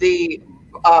the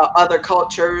other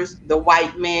cultures, the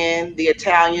white men, the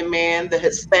Italian men, the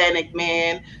Hispanic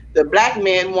men. The Black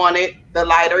men wanted the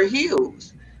lighter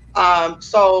hues.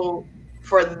 So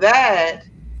for that,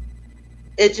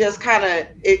 it just kind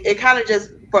of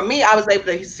just, for me, I was able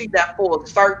to see that full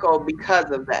circle because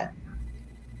of that,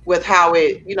 with how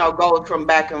it, goes from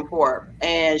back and forth.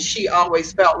 And she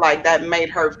always felt like that made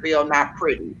her feel not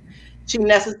pretty. she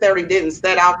necessarily didn't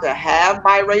set out to have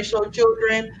biracial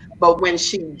children, but when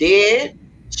she did,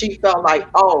 she felt like,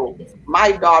 oh,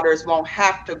 my daughters won't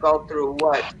have to go through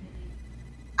what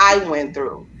I went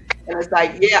through. And it's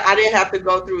like, yeah, I didn't have to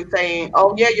go through saying,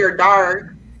 oh, yeah, you're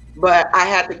dark, but I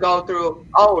had to go through,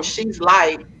 oh, she's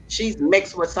light, she's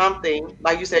mixed with something.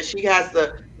 Like you said, she has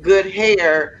the good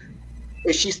hair.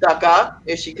 Is she stuck up?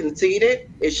 Is she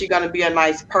conceited? Is she going to be a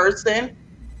nice person?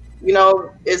 You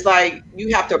know, it's like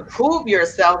you have to prove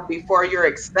yourself before you're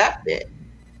accepted.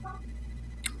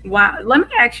 Wow. Let me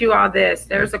ask you all this.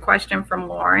 There's a question from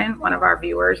Lauren, one of our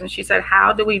viewers, and she said,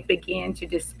 how do we begin to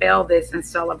dispel this and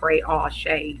celebrate all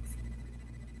shades?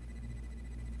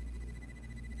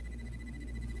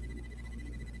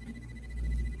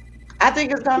 I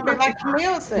think it's going to be like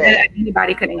Camille said. Yeah,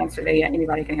 anybody could answer that. Yeah,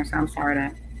 anybody can answer. I'm sorry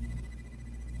that.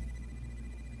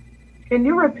 Can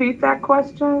you repeat that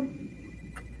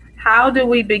question? How do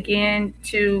we begin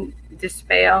to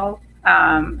dispel?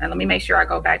 And let me make sure I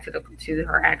go back to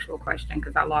her actual question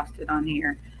because I lost it on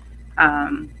here.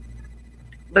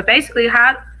 But basically,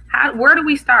 where do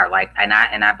we start? Like, and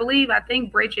I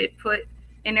think Bridget put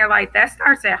in there like that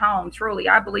starts at home. Truly,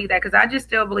 I believe that because I just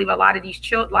still believe a lot of these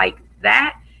children like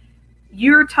that.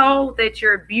 You're told that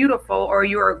you're beautiful or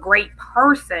you're a great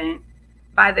person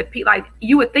by the people. Like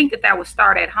you would think that would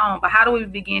start at home, but how do we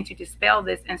begin to dispel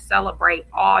this and celebrate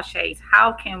all shades?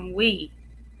 How can we?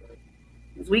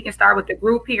 We can start with the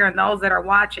group here and those that are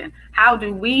watching. How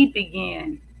do we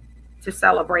begin to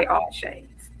celebrate all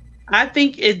shades? I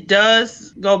think it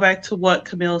does go back to what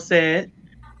Camille said.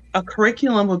 A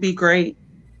curriculum would be great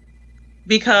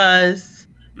because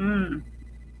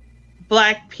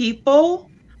Black people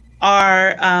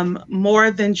are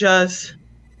more than just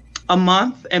a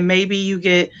month, and maybe you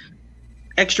get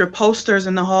extra posters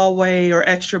in the hallway or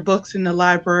extra books in the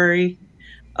library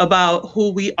about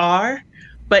who we are.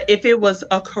 But if it was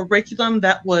a curriculum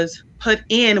that was put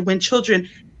in when children,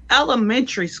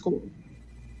 elementary school,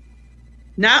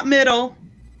 not middle,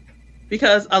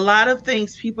 because a lot of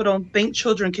things people don't think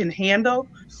children can handle,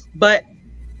 but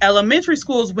elementary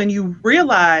school is when you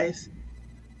realize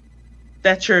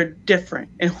that you're different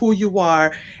and who you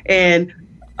are. And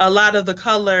a lot of the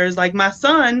colors, like my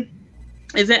son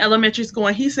is in elementary school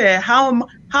and he said, how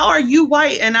are you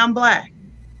white and I'm Black?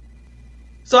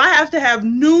 So I have to have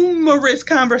numerous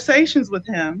conversations with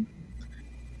him.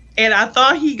 And I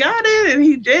thought he got it and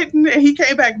he didn't. And he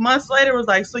came back months later and was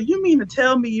like, so you mean to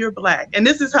tell me you're Black? And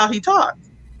this is how he talks.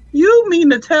 You mean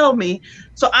to tell me?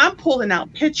 So I'm pulling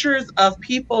out pictures of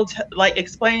people like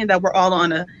explaining that we're all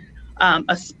on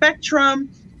a spectrum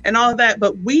and all of that.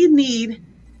 But we need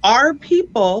our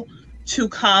people to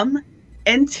come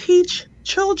and teach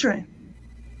children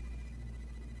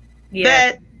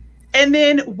that. And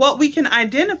then what we can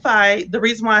identify, the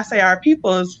reason why I say our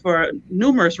people is for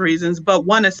numerous reasons, but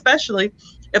one especially,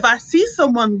 if I see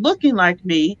someone looking like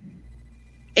me,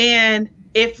 and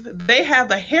if they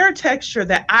have a hair texture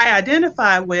that I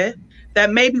identify with,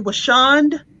 that maybe was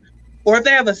shunned, or if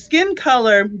they have a skin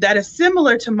color that is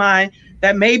similar to mine,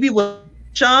 that maybe was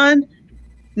shunned,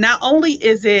 not only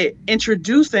is it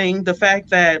introducing the fact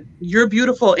that you're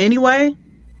beautiful anyway,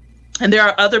 and there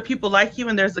are other people like you,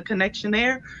 and there's a connection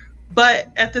there, but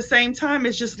at the same time,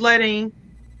 it's just letting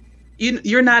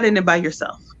you're not in it by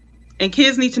yourself. And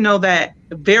kids need to know that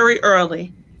very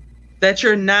early, that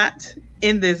you're not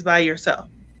in this by yourself.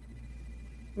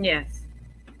 Yes,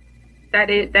 that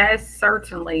is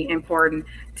certainly important.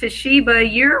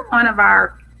 Toshiba, you're one of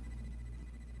our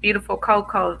beautiful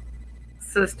Coco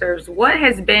sisters. What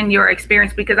has been your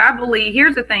experience? Because I believe,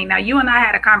 here's the thing. Now, you and I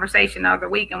had a conversation the other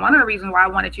week, and one of the reasons why I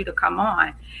wanted you to come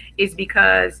on is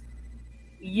because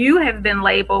you have been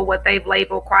labeled what they've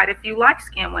labeled quite a few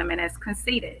light-skinned women as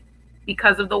conceited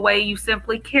because of the way you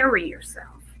simply carry yourself.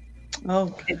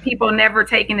 Oh. And people never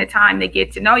taking the time to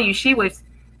get to know you. She was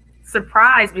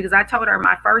surprised because I told her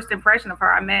my first impression of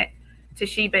her, I met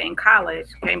Toshiba in college.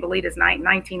 Can't believe it's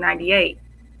 1998.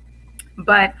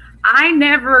 But I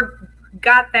never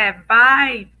got that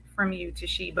vibe from you,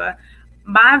 Toshiba.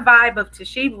 My vibe of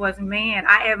Toshiba was, man,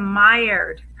 I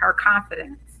admired her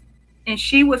confidence. And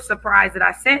she was surprised that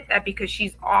I said that because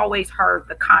she's always heard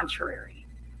the contrary.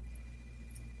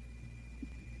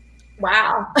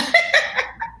 Wow.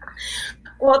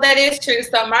 Well, that is true.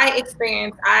 So my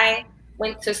experience, I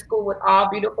went to school with all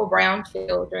beautiful brown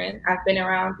children. I've been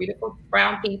around beautiful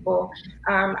brown people.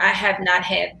 I have not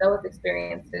had those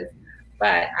experiences,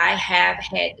 but I have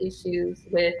had issues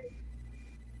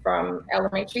from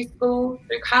elementary school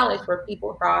through college where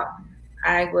people thought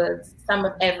I was some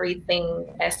of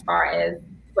everything as far as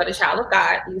but a child of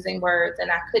God using words,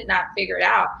 and I could not figure it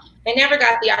out. They never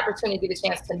got the opportunity, the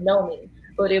chance to know me,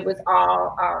 but it was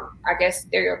all, I guess,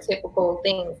 stereotypical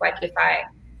things. Like if I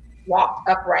walked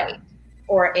upright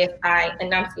or if I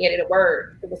enunciated a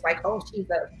word, it was like, oh, she's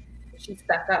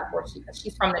stuck up, or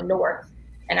she's from the North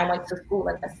and I went to school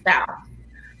in the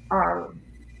South.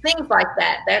 Things like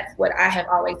that. That's what I have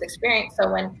always experienced.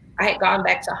 So when I had gone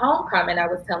back to homecoming, I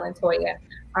was telling Toya,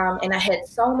 and I had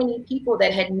so many people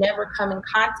that had never come in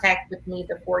contact with me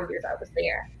the 4 years I was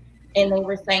there. And they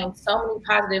were saying so many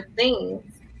positive things.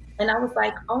 And I was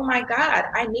like, oh my God,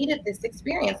 I needed this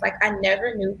experience. Like, I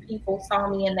never knew people saw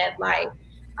me in that light.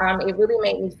 It really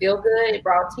made me feel good. It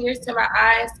brought tears to my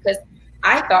eyes, because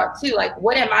I thought too, like,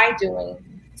 what am I doing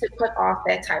to put off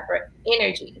that type of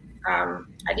energy?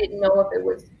 I didn't know if it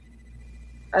was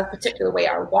a particular way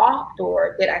I walked,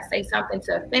 or did I say something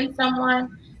to offend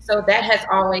someone? So that has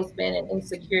always been an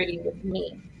insecurity with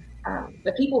me.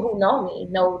 The people who know me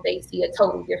know they see a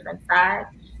totally different side.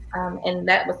 And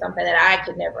that was something that I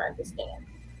could never understand.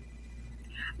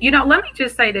 You know, let me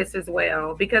just say this as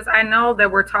well, because I know that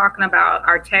we're talking about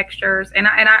our textures, and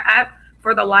I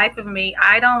for the life of me,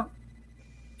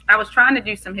 I was trying to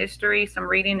do some history, some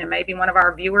reading, and maybe one of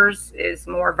our viewers is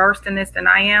more versed in this than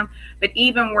I am, but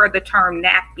even where the term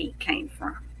nappy came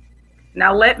from.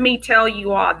 Now, let me tell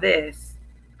you all this,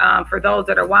 for those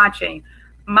that are watching,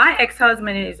 my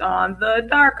ex-husband is on the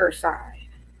darker side.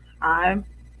 I'm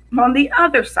on the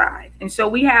other side. And so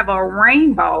we have a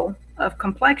rainbow of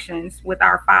complexions with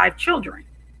our 5 children.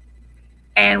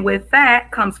 And with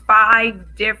that comes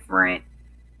 5 different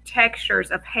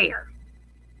textures of hair.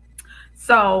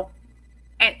 So,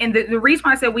 and the reason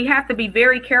why I said we have to be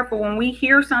very careful when we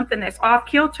hear something that's off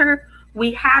kilter,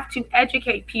 we have to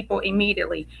educate people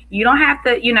immediately. You don't have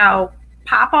to, you know,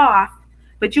 pop off,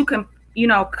 but you can, you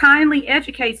know, kindly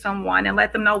educate someone and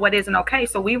let them know what isn't okay.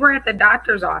 So we were at the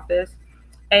doctor's office,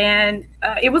 and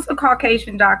it was a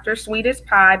Caucasian doctor, sweet as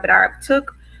pie, but I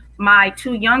took my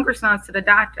 2 younger sons to the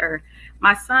doctor.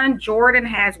 My son Jordan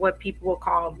has what people will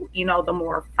call, you know, the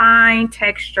more fine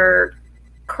textured,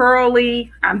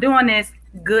 curly, I'm doing this,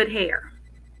 good hair,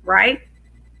 right?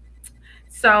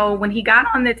 So when he got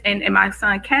on this, and my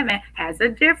son Kevin has a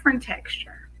different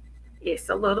texture. It's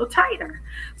a little tighter.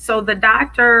 So the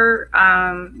doctor,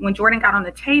 when Jordan got on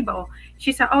the table,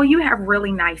 she said, oh, you have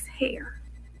really nice hair.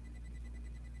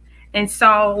 And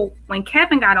so when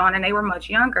Kevin got on, and they were much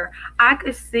younger, I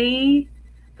could see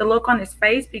the look on his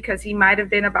face, because he might have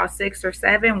been about 6 or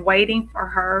 7, waiting for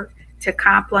her to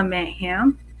compliment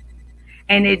him.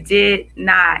 And it did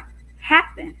not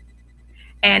happen.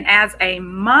 And as a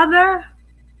mother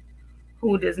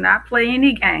who does not play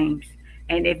any games,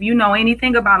 and if you know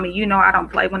anything about me, you know I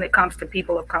don't play when it comes to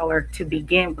people of color to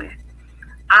begin with.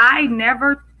 I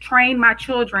never train my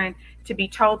children to be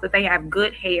told that they have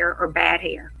good hair or bad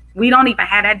hair. We don't even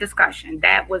have that discussion.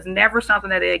 That was never something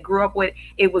that they grew up with.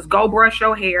 It was go brush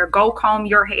your hair, go comb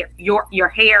your hair. Your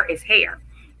hair is hair.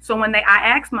 So when I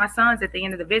asked my sons at the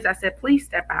end of the visit, I said, please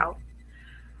step out.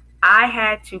 I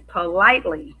had to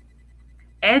politely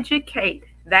educate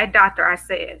that doctor. I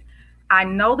said, I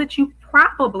know that you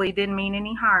probably didn't mean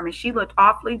any harm. And she looked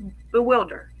awfully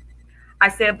bewildered. I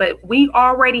said, but we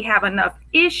already have enough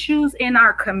issues in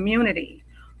our community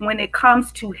when it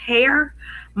comes to hair.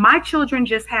 My children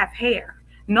just have hair.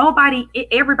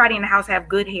 Everybody in the house have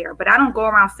good hair, but I don't go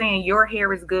around saying your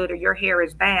hair is good or your hair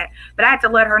is bad. But I had to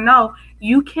let her know,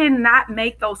 you cannot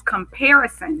make those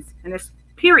comparisons in this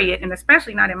period, and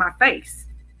especially not in my face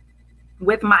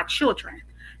with my children.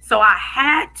 So I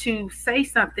had to say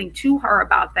something to her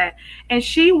about that. And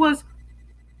she was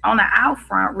on the out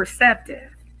front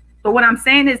receptive. But what I'm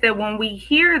saying is that when we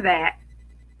hear that,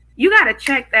 you got to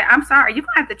check that. I'm sorry, you're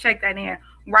going to have to check that in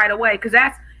right away, because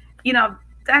that's, you know,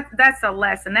 that's a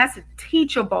lesson. That's a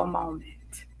teachable moment.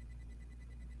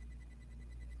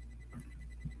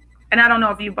 And I don't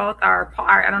know if you both are,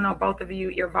 I don't know if both of you,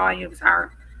 your volumes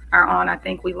are on. I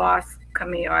think we lost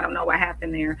Camille. I don't know what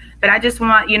happened there. But I just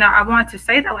want, you know, I want to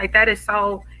say that, like, that is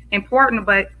so important.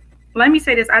 But let me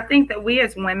say this. I think that we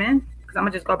as women, because I'm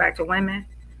going to just go back to women,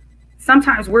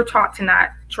 sometimes we're taught to not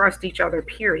trust each other,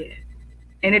 period.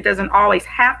 And it doesn't always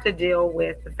have to deal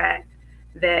with the fact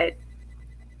that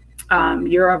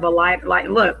you're of a like,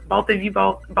 look, both of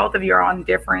you are on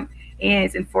different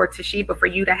ends. And for Toshiba, for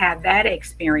you to have that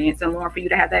experience, and Lauren, for you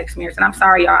to have that experience, and I'm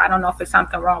sorry, y'all, I don't know if there's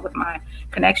something wrong with my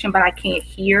connection, but I can't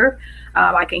hear.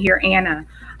 I can hear Anna.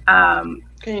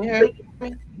 Can you hear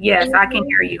me? Yes, I can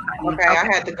hear you. Okay, I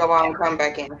had to go out and come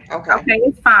back in. Okay. Okay,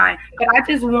 it's fine. But I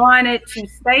just wanted to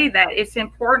say that it's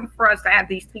important for us to have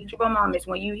these teachable moments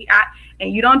when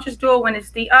and you don't just do it when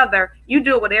it's the other, you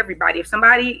do it with everybody. If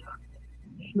somebody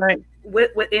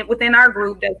within our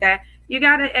group does that, you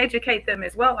got to educate them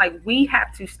as well. Like, we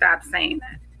have to stop saying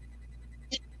that.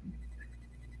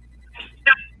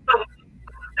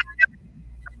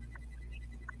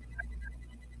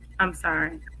 I'm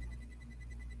sorry.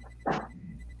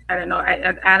 I don't know.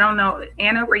 I don't know.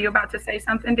 Anna, were you about to say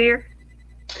something, dear?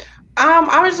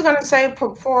 I was just going to say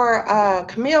before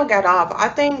Camille got off, I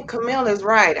think Camille is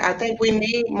right. I think we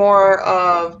need more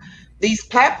of these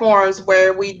platforms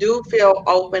where we do feel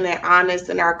open and honest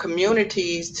in our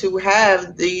communities to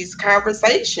have these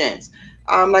conversations.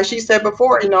 Like she said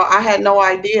before, you know, I had no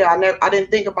idea. I didn't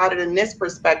think about it in this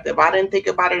perspective. I didn't think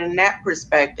about it in that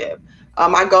perspective.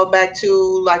 I go back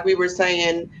to, like we were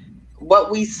saying,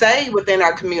 what we say within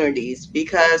our communities,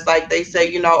 because like they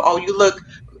say, you know, oh, you look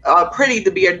pretty to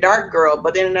be a dark girl,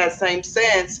 but then in that same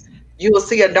sense, you will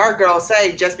see a dark girl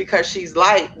say just because she's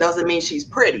light doesn't mean she's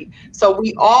pretty. So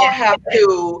we all have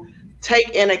to take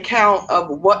in account of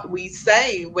what we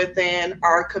say within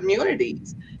our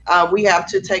communities. We have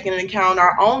to take into account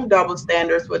our own double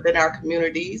standards within our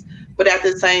communities. But at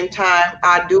the same time,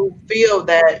 I do feel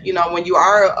that, you know, when you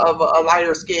are of a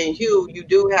lighter skin hue, you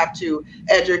do have to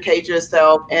educate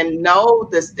yourself and know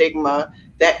the stigma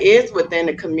that is within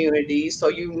the community. So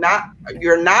you're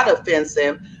not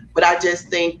offensive. But I just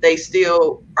think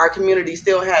our community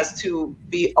still has to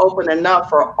be open enough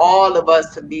for all of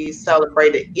us to be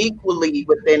celebrated equally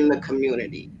within the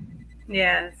community.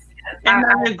 Yes. And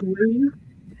I agree.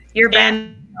 You're back.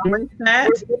 And with that,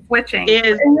 switching.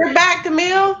 And you're back,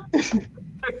 Camille.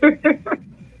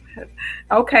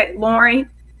 Okay, Lauren.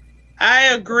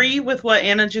 I agree with what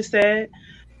Anna just said.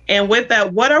 And with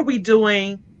that, what are we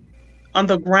doing on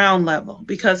the ground level?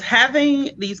 Because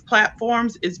having these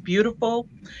platforms is beautiful,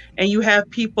 and you have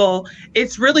people,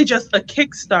 it's really just a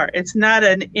kickstart. It's not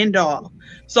an end all.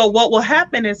 So what will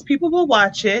happen is people will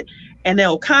watch it and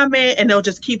they'll comment and they'll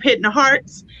just keep hitting the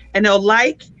hearts and they'll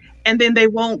like, and then they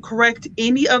won't correct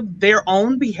any of their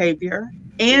own behavior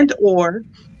and or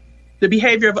the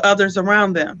behavior of others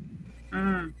around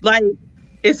them. Like,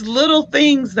 it's little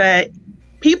things that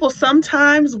people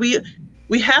sometimes we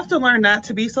have to learn not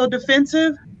to be so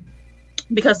defensive,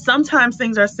 because sometimes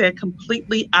things are said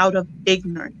completely out of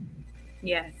ignorance.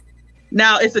 Yes.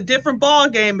 Now it's a different ball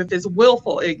game if it's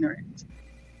willful ignorance.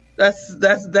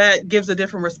 That gives a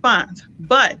different response.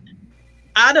 But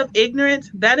out of ignorance,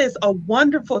 that is a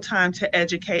wonderful time to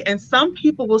educate. And some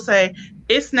people will say,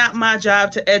 it's not my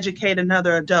job to educate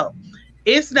another adult.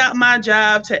 It's not my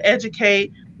job to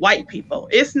educate white people.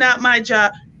 It's not my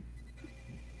job.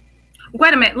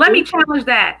 Wait a minute. Let me challenge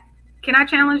that. Can I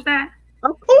challenge that?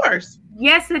 Of course.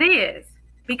 Yes, it is.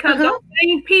 Because those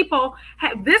same people,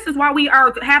 this is why we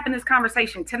are having this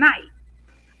conversation tonight.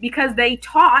 Because they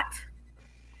taught,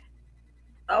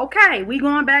 okay, we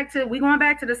going back to the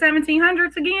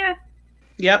 1700s again?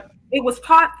 Yep. It was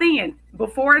taught then,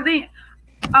 before then.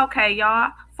 Okay,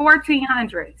 y'all,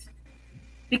 1400s.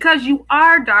 Because you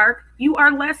are dark, you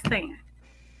are less than.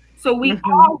 So we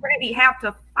already have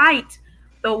to fight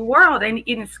the world. And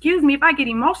excuse me if I get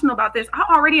emotional about this, I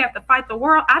already have to fight the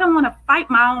world. I don't want to fight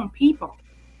my own people.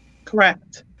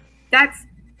 Correct. That's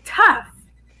tough.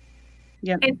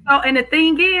 Yeah. And the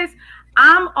thing is,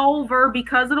 I'm over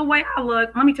because of the way I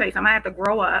look. Let me tell you something. I have to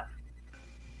grow up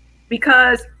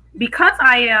because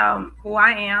I am who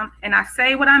I am, and I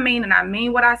say what I mean, and I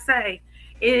mean what I say.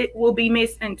 It will be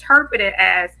misinterpreted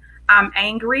as I'm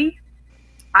angry.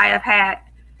 I have had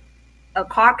a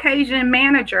Caucasian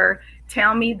manager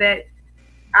tell me that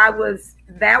I was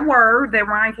that word that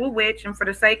rhymes with witch, and for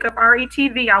the sake of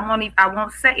RETV, I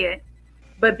won't say it.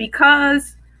 But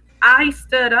because I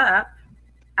stood up,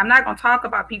 I'm not going to talk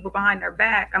about people behind their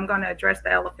back. I'm going to address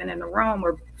the elephant in the room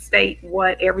or state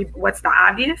what's the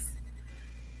obvious.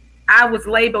 I was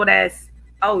labeled as,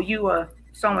 oh, you are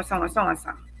so and so and so and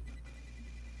so,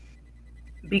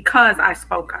 because I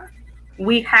spoke up.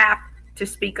 We have to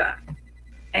speak up.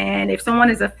 And if someone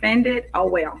is offended, oh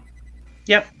well.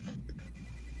 Yep.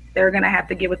 They're going to have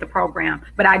to get with the program.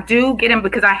 But I do get him,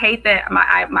 because I hate that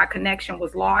my connection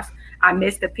was lost. I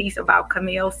missed the piece about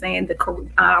Camille saying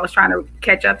I was trying to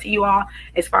catch up to you all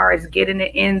as far as getting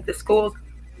it in the schools.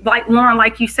 Like Lauren,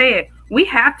 like you said, we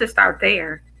have to start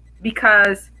there,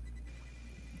 because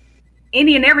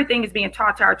any and everything is being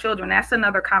taught to our children. That's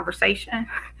another conversation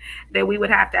that we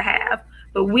would have to have.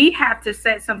 But we have to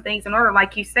set some things in order,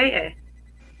 like you said.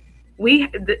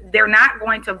 they're not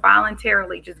going to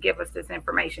voluntarily just give us this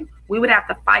information. We would have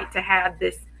to fight to have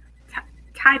this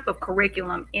type of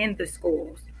curriculum in the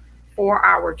schools for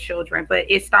our children, but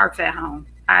it starts at home.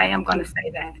 I am going to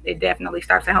say that it definitely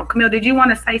starts at home. Camille, did you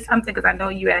want to say something? Because I know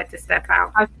you had to step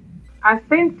out. I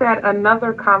think that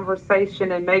another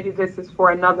conversation, and maybe this is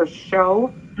for another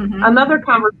show, another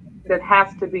conversation that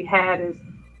has to be had is,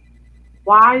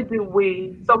 why do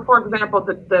we, so for example,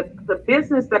 the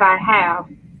business that I have,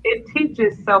 it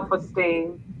teaches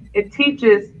self-esteem. It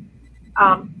teaches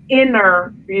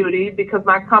inner beauty, because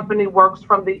my company works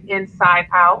from the inside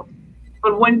out.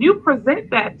 But when you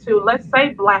present that to, let's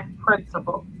say, Black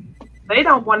principals, they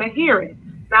don't want to hear it.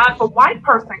 Now, if a white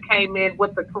person came in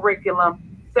with a curriculum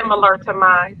similar to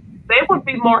mine, they would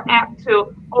be more apt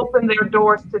to open their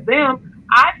doors to them.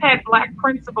 I've had Black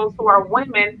principals who are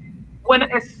women, when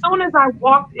as soon as I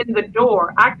walked in the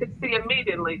door, I could see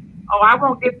immediately, oh, I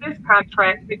won't get this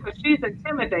contract because she's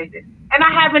intimidated. And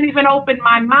I haven't even opened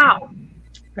my mouth.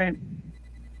 Right.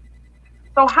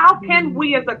 So how can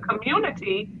we as a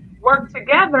community work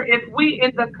together if we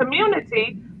in the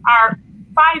community are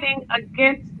fighting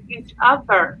against each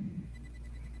other?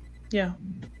 Yeah.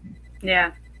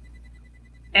 Yeah.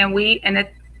 And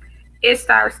it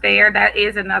starts there. That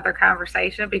is another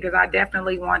conversation, because I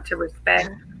definitely want to respect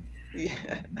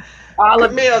all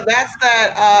of Camille, that's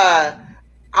that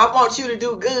I want you to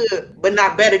do good, but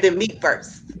not better than me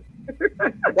first.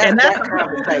 That's that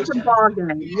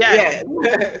conversation. Yes.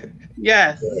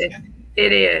 Yes.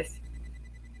 It is.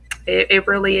 It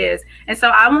really is. And so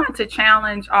I want to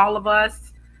challenge all of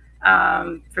us.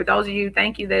 For those of you,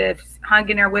 thank you that have hung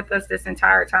in there with us this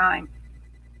entire time.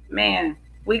 Man,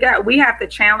 we have to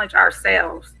challenge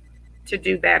ourselves to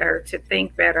do better, to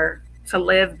think better, to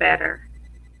live better.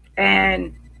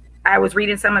 And I was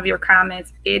reading some of your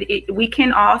comments. We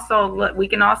can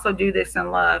also do this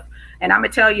in love. And I'm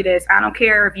gonna tell you this: I don't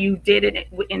care if you did it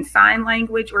in sign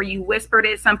language or you whispered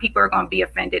it. Some people are gonna be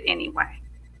offended anyway,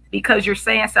 because you're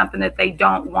saying something that they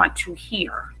don't want to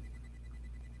hear.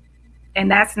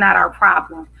 And that's not our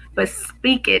problem. But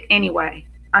speak it anyway.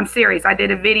 I'm serious. I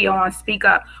did a video on speak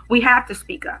up. We have to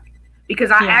speak up,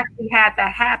 because I actually had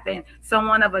that happen.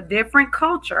 Someone of a different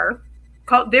culture,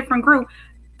 different group,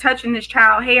 touching this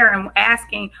child's hair and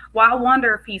asking, well, I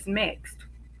wonder if he's mixed,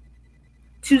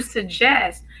 to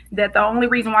suggest that the only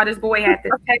reason why this boy had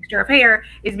this texture of hair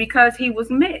is because he was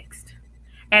mixed.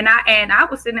 And I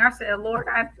was sitting there, I said, Lord,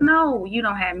 I know you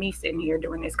don't have me sitting here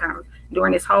during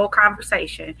this whole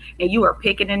conversation, and you are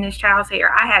picking in this child's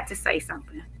hair. I had to say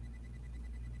something.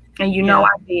 And you know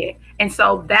I did. And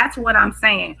so that's what I'm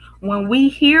saying. When we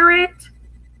hear it,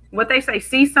 what they say,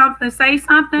 see something, say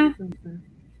something.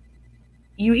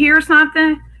 You hear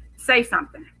something, say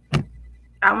something.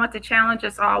 I want to challenge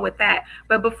us all with that.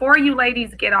 But before you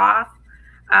ladies get off,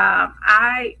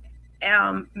 I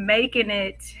am making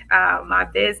it my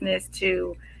business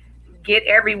to get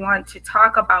everyone to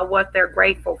talk about what they're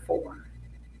grateful for.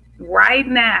 Right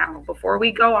now, before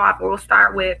we go off, we'll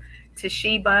start with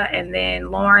Toshiba and then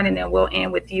Lauren, and then we'll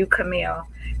end with you, Camille.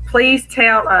 Please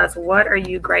tell us, what are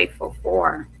you grateful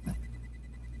for?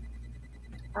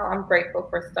 Oh, I'm grateful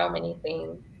for so many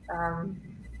things.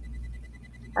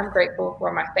 I'm grateful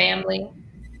for my family.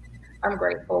 I'm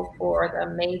grateful for the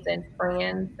amazing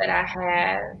friends that I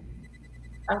have.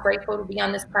 I'm grateful to be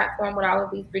on this platform with all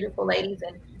of these beautiful ladies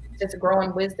and just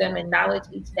growing wisdom and knowledge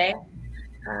each day.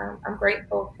 I'm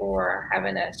grateful for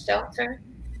having a shelter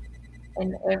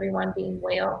and everyone being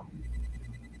well.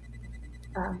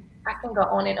 I can go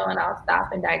on and on. I'll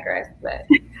stop and digress, but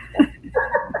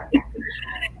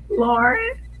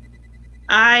Lauren?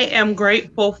 I am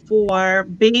grateful for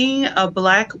being a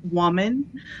Black woman.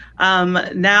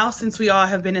 Now, since we all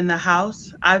have been in the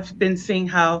house, I've been seeing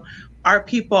how our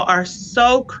people are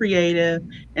so creative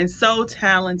and so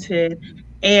talented,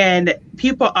 and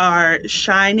people are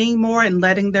shining more and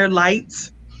letting their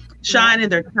lights shine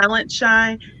and their talent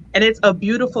shine. And it's a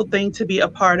beautiful thing to be a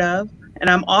part of. And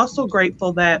I'm also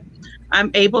grateful that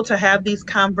I'm able to have these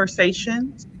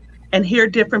conversations and hear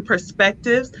different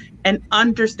perspectives and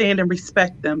understand and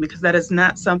respect them, because that is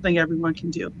not something everyone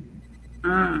can do.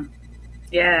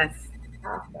 Yes.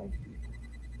 awesome.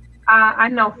 I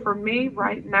know for me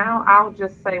right now, I'll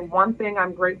just say one thing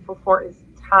I'm grateful for is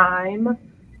time,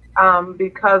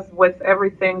 because with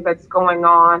everything that's going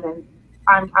on, and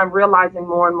I'm realizing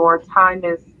more and more, time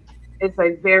is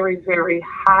a very, very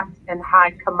hot and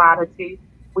high commodity.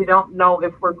 We don't know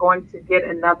if we're going to get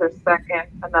another second,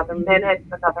 another minute,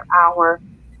 another hour.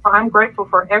 So I'm grateful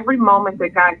for every moment that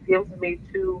God gives me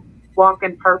to walk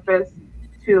in purpose,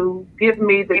 to give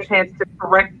me the chance to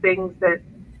correct things that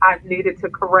I've needed to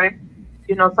correct,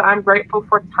 You know, so I'm grateful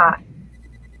for time.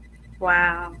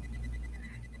 Wow.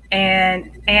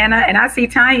 And Anna, and I see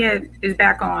Tanya is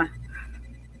back on.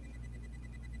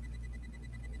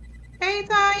 Hey,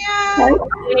 Tanya.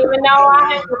 Even though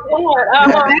I have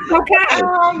That's okay.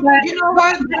 You know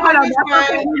what?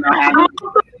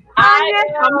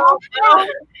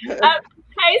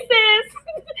 Hey, sis.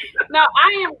 No,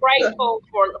 I am grateful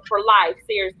for life,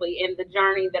 seriously, and the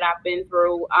journey that I've been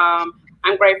through.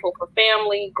 I'm grateful for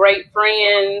family, great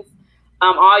friends,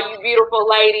 all you beautiful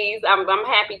ladies. I'm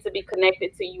happy to be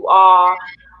connected to you all,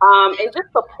 and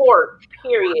just support,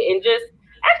 period, and just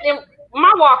actually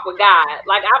my walk with God.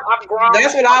 Like I've grown.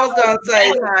 That's what I was gonna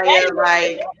say, Tanya.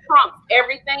 Like trumps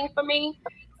everything for me.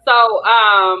 So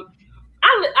I'm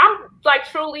like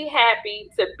truly happy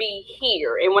to be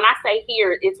here. And when I say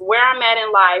here, it's where I'm at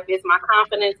in life, it's my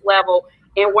confidence level,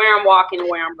 and where I'm walking and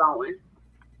where I'm going.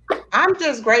 I'm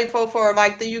just grateful for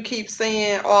like that you keep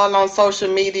seeing all on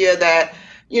social media that,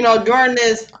 you know, during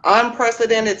this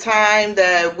unprecedented time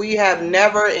that we have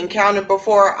never encountered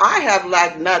before, I have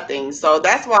lacked nothing. So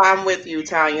that's why I'm with you,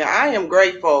 Tanya. I am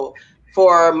grateful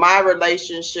for my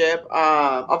relationship.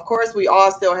 Of course, we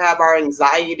all still have our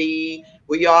anxiety.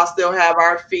 We all still have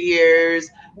our fears.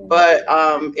 But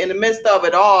in the midst of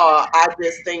it all, I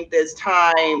just think this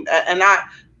time, and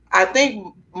I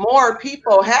think more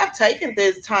people have taken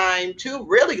this time to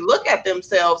really look at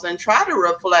themselves and try to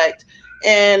reflect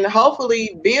and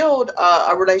hopefully build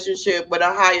a relationship with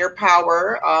a higher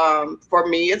power. For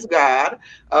me, it's God.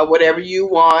 Whatever you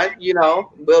want, you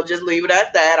know, we'll just leave it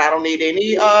at that. I don't need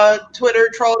any Twitter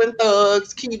trolling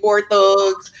thugs, keyboard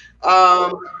thugs.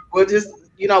 We'll just,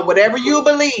 you know, whatever you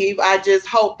believe, I just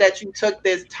hope that you took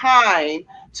this time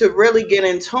to really get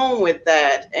in tune with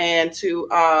that and to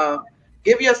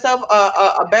give yourself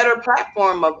a better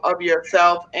platform of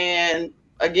yourself. And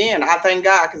again, I thank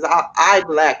God because I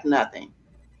lack nothing.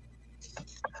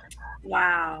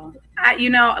 Wow. You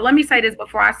know, let me say this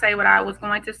before I say what I was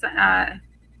going to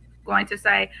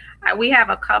say. We have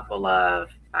a couple of,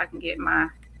 if I can get my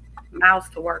mouse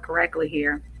to work correctly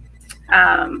here,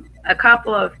 a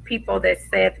couple of people that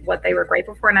said what they were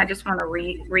grateful for, and I just want to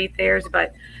read theirs.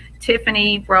 But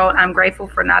Tiffany wrote, I'm grateful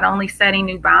for not only setting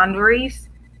new boundaries,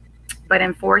 but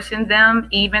enforcing them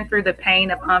even through the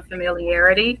pain of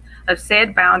unfamiliarity of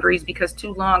said boundaries, because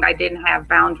too long I didn't have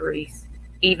boundaries,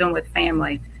 even with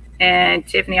family. And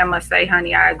Tiffany, I must say,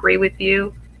 honey, I agree with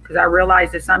you, because I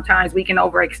realize that sometimes we can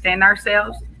overextend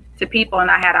ourselves to people.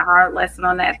 And I had a hard lesson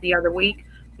on that the other week.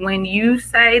 When you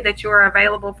say that you're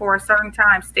available for a certain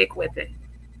time, stick with it.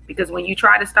 Because when you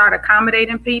try to start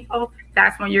accommodating people,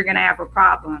 that's when you're going to have a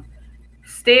problem.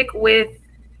 Stick with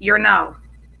your no.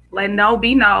 Let no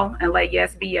be no and let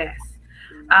yes be yes.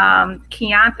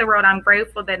 Keonta wrote, I'm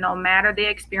grateful that no matter the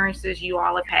experiences you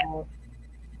all have had,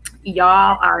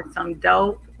 y'all are some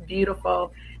dope,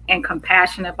 beautiful, and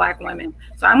compassionate Black women.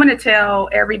 So I'm going to tell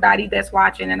everybody that's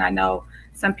watching, and I know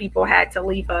some people had to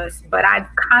leave us, but I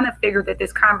kind of figured that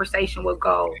this conversation would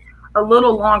go a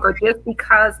little longer just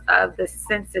because of the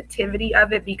sensitivity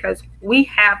of it, because we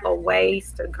have a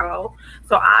ways to go.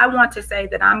 So I want to say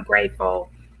that I'm grateful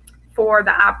for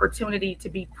the opportunity to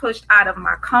be pushed out of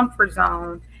my comfort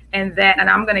zone, and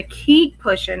I'm going to keep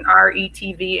pushing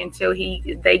RETV until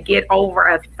they get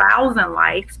over 1,000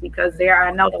 likes, because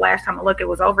I know the last time I looked, it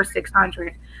was over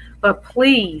 600. But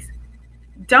please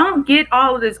don't get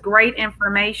all of this great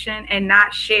information and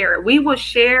not share it. We will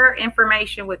share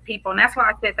information with people, and that's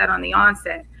why I said that on the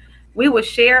onset. We will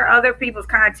share other people's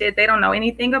content. They don't know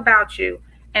anything about you,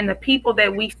 and the people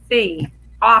that we see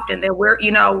often that we're,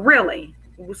 you know, really.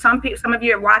 Some of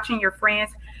you are watching your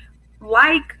friends,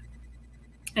 like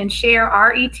and share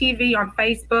RETV on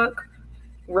Facebook,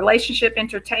 Relationship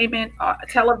Entertainment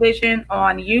Television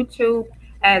on YouTube,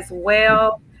 as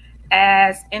well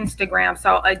as Instagram.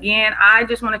 So again, I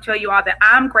just want to tell you all that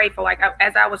I'm grateful. Like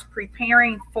as I was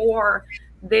preparing for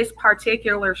this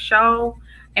particular show,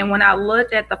 and when I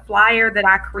looked at the flyer that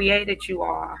I created, you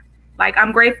all, like,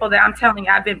 I'm grateful that I'm telling you,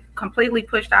 I've been completely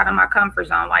pushed out of my comfort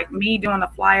zone. Like me doing a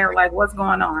flyer, like what's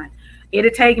going on?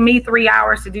 It'd take me 3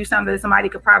 hours to do something that somebody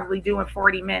could probably do in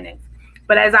 40 minutes.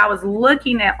 But as I was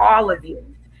looking at all of you,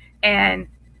 and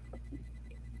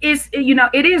it's, you know,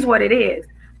 it is what it is.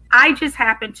 I just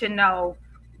happen to know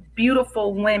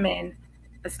beautiful women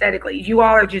aesthetically. You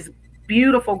all are just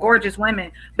beautiful, gorgeous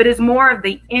women, but it's more of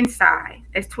the inside,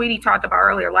 as Tweety talked about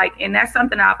earlier. Like, and that's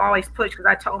something I've always pushed, because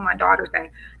I told my daughters that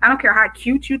I don't care how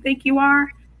cute you think you are,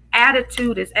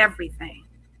 attitude is everything.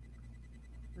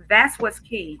 That's what's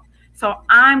key. So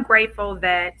I'm grateful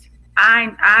that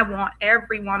I want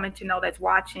every woman to know that's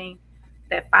watching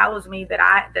that follows me that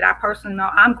I personally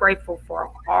know, I'm grateful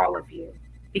for all of you,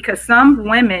 because some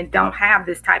women don't have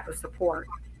this type of support,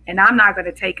 and I'm not going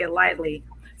to take it lightly.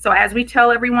 So as we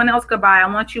tell everyone else goodbye,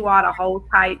 I want you all to hold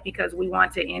tight, because we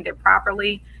want to end it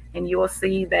properly, and you will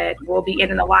see that we'll be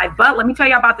ending the live. But let me tell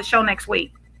you about the show next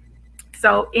week.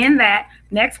 So in that,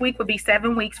 next week will be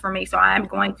 7 weeks for me. So I'm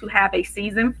going to have a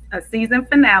season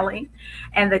finale,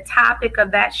 and the topic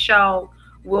of that show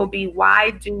will be,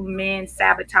 why do men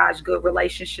sabotage good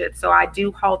relationships? So I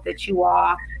do hope that you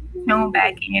all tune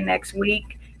back in next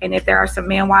week. And if there are some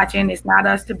men watching, it's not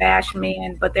us to bash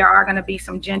men, but there are going to be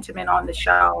some gentlemen on the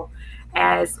show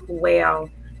as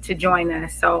well to join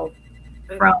us. So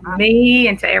from me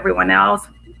and to everyone else,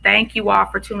 thank you all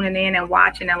for tuning in and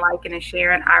watching and liking and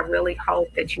sharing. I really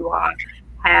hope that you all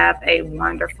have a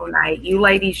wonderful night. You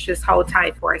ladies just hold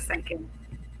tight for a second.